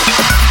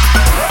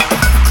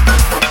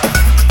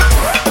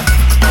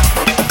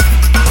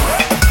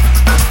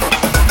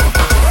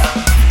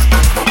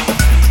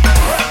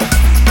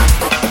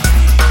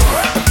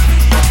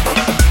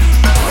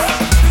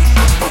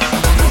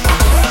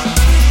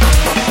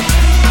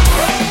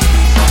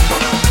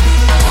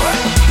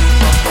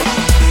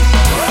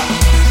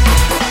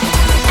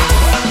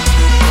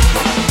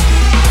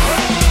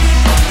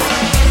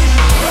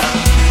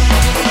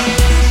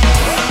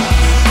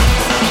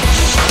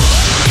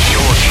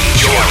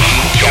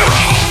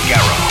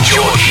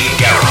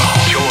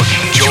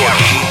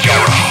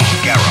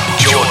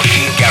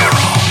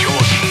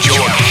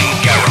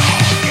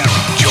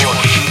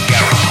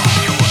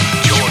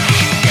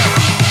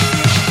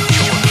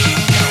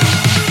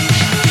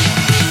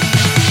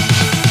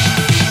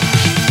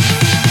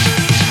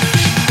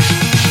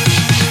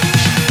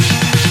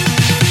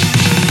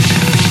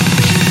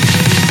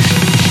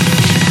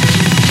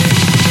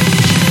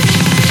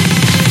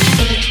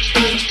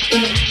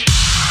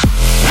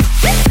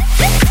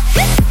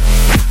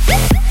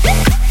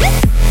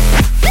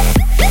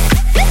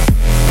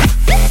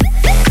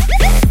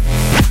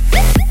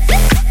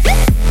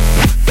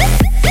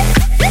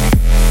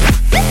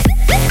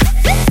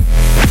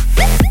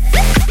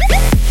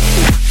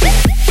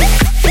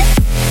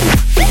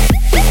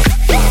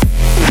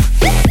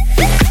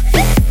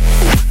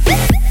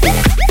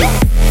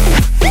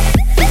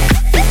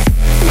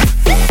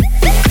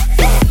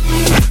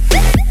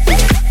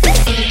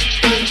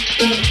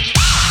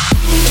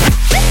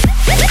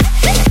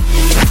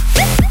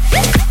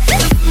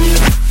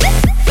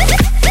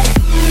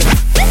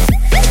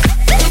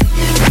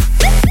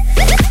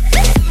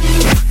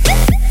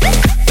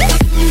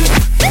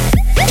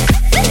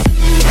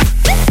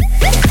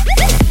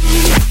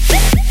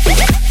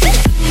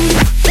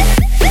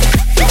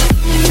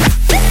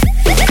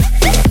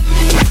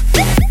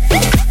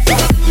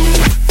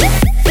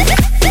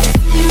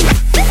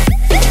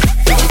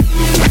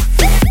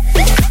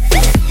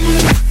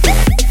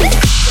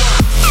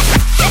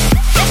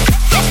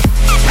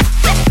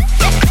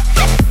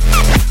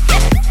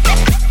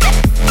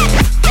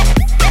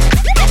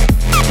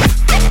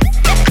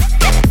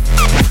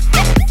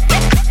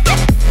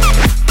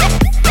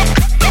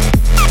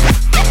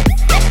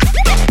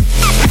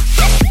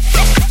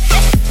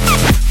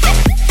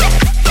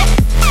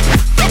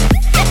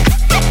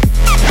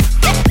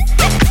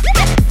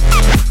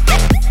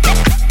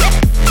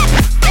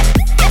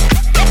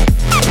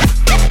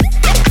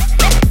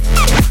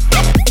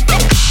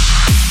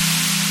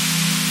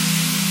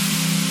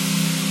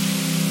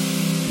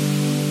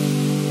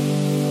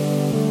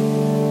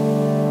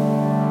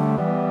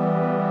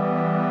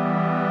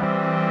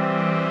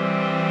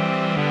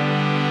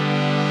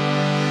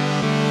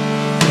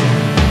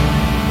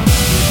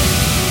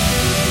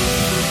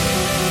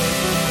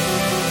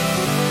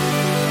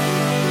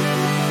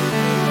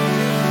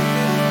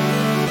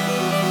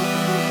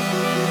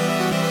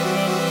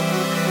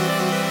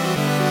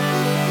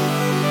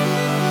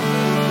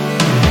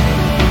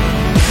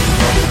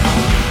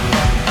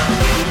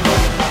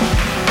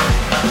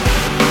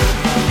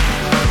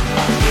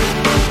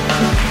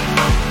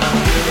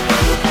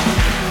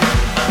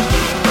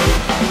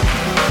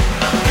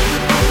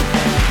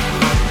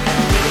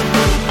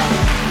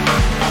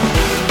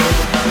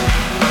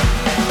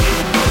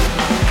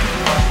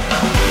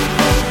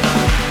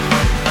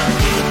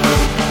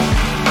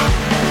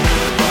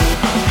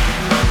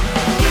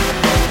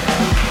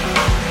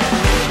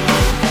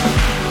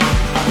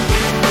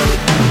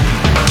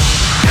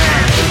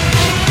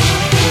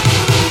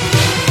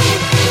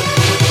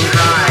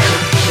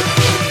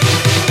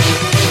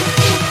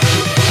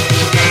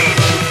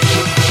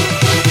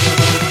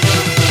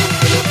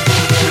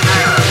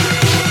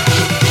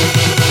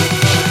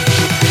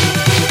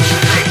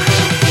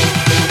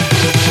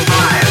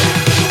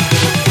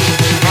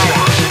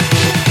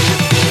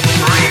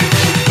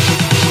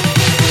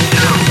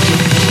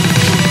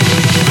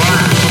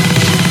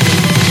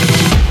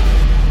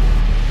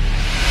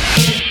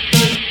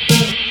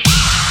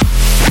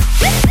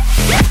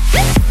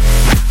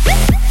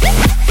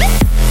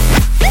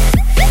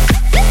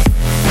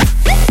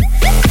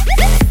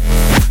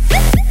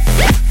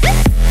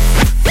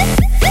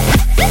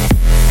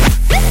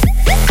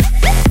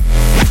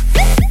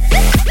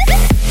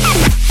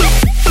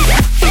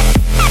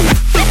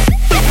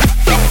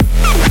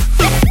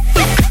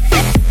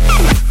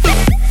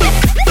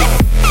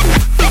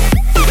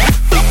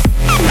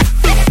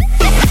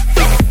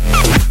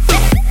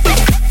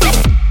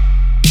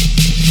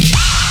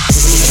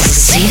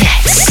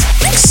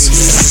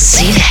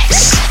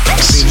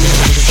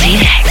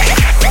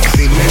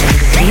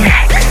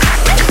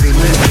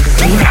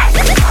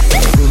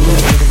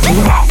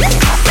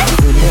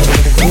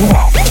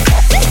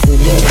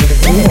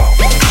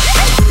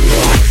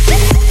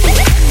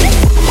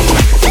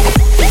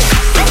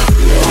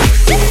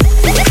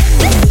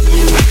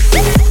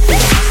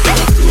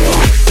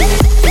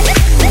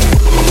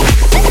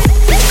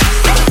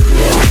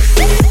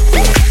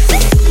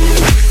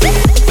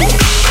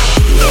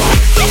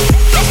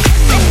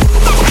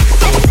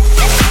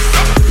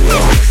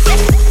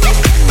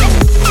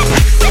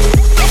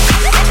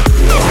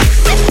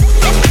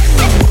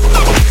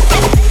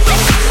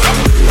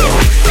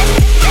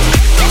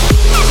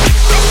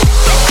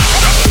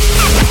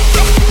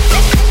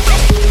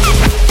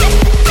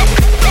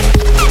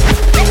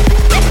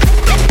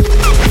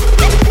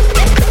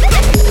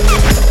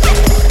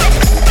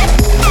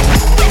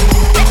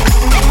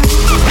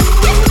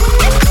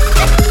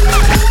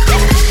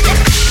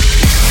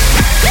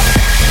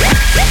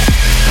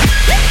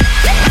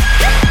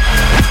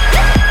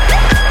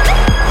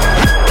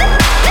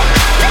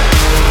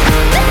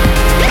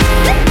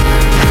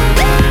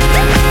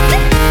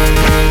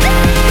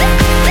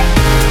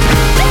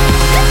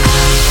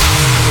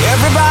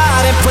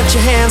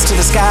 your hands to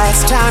the sky,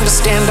 it's time to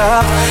stand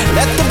up.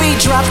 Let the beat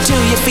drop to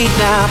your feet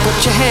now, put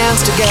your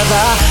hands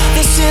together.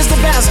 This is the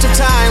best of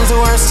times, the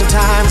worst of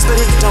times, but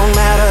it don't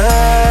matter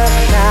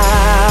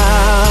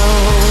now.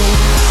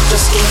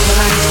 Just give me the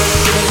night,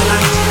 give me the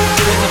night,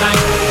 give me the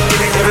night.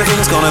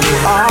 Everything's gonna be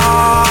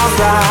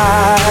alright.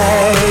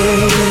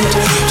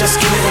 Just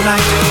give me the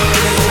night,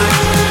 give me the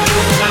night, give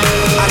me the night.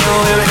 I know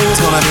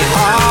everything's gonna be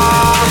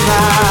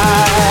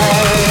alright.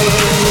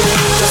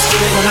 Just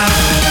give me the night,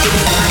 give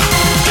me the night,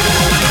 give me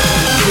the night.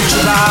 Put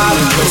your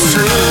body close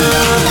to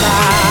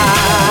mine.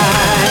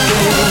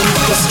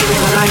 Just give me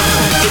the night,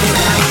 give me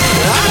the night.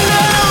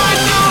 I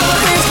know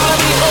everything's gonna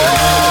be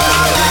alright.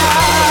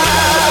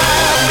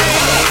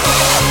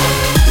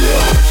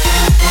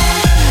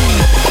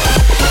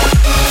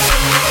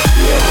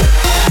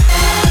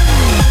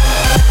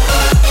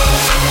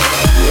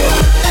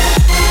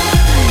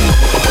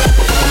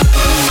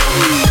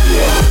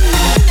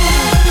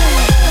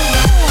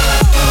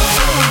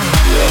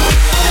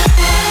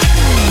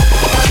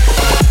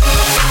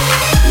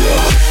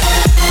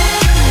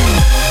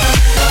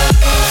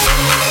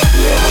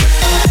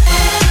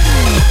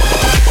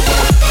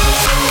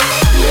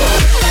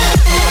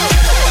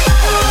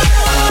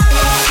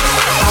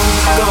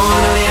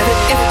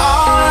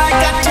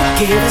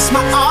 Give is my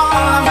all,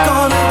 I'm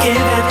gonna give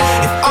it.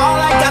 If all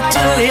I got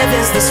to live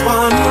is this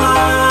one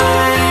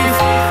life,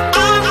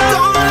 I'm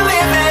gonna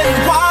live it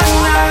in one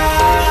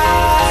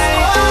night.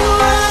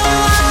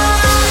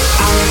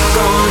 I'm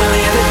gonna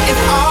live it. If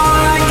all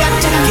I got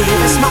to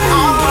give is my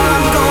all,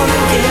 I'm gonna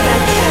give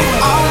it.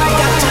 If all I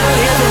got to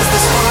live is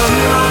this one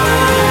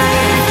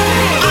life,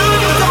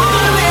 I'm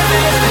gonna live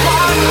it in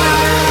one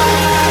night.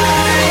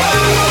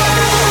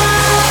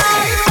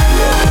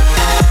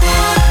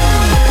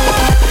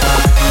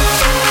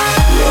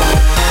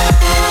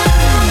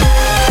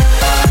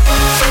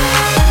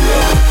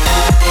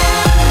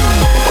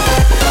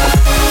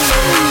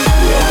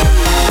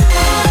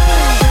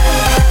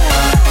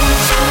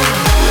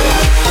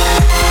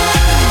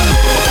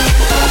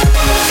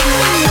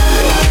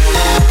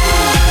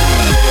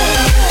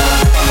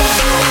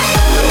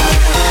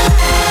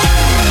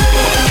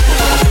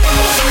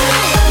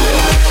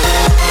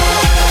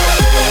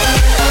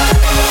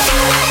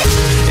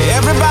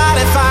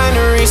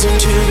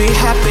 To be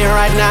happy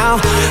right now.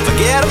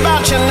 Forget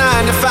about your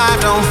 9 to 5.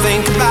 Don't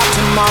think about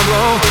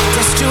tomorrow.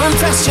 Just to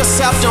impress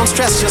yourself. Don't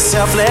stress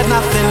yourself. Let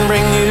nothing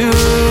bring you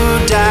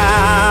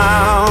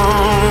down.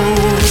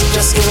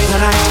 Just give me the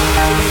night.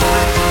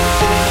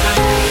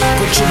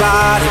 Put your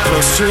body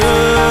close to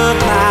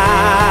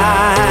mine.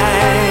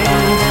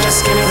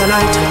 Just give me the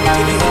night. Give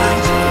me the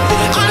night.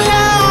 I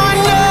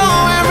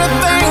know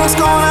everything's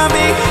gonna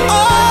be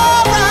alright.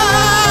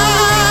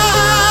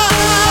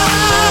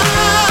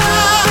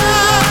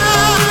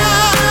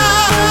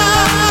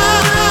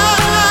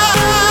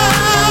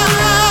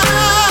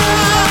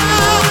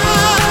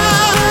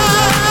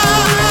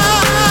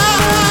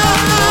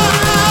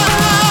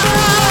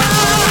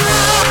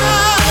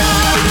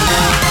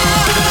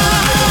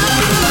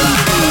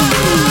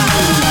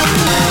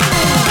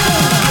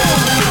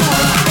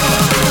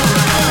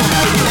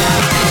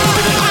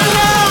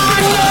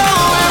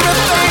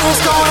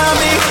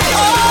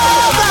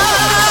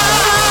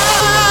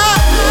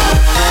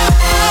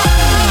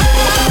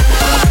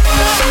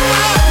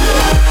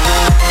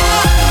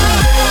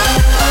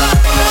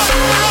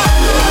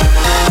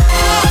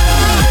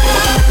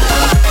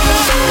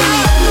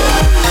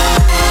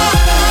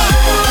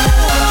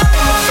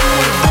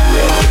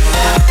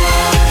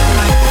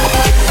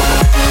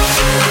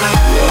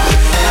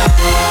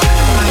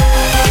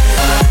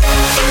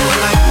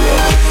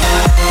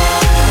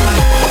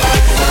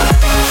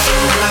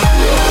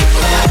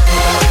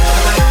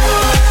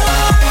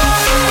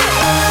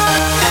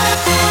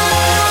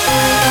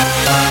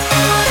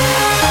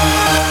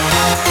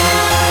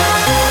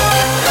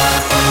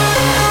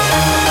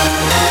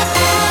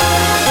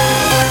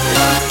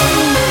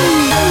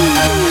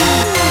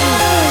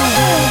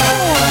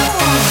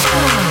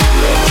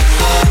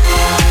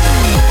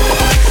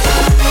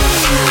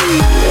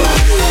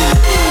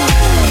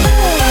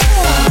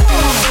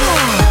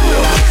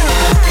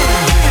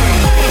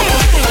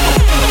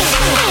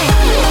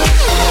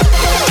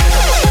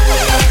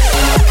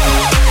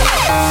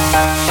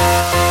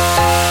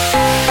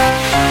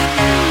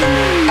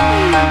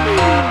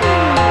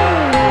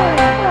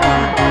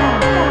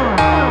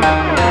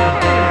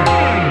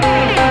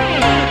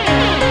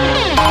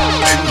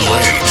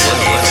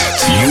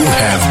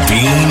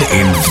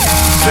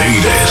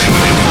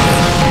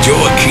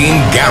 Joaquin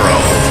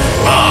Garrow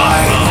by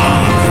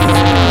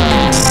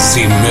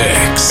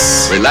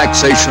C-Mix.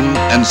 Relaxation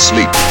and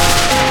sleep.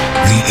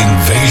 The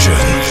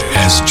invasion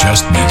has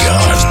just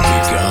begun.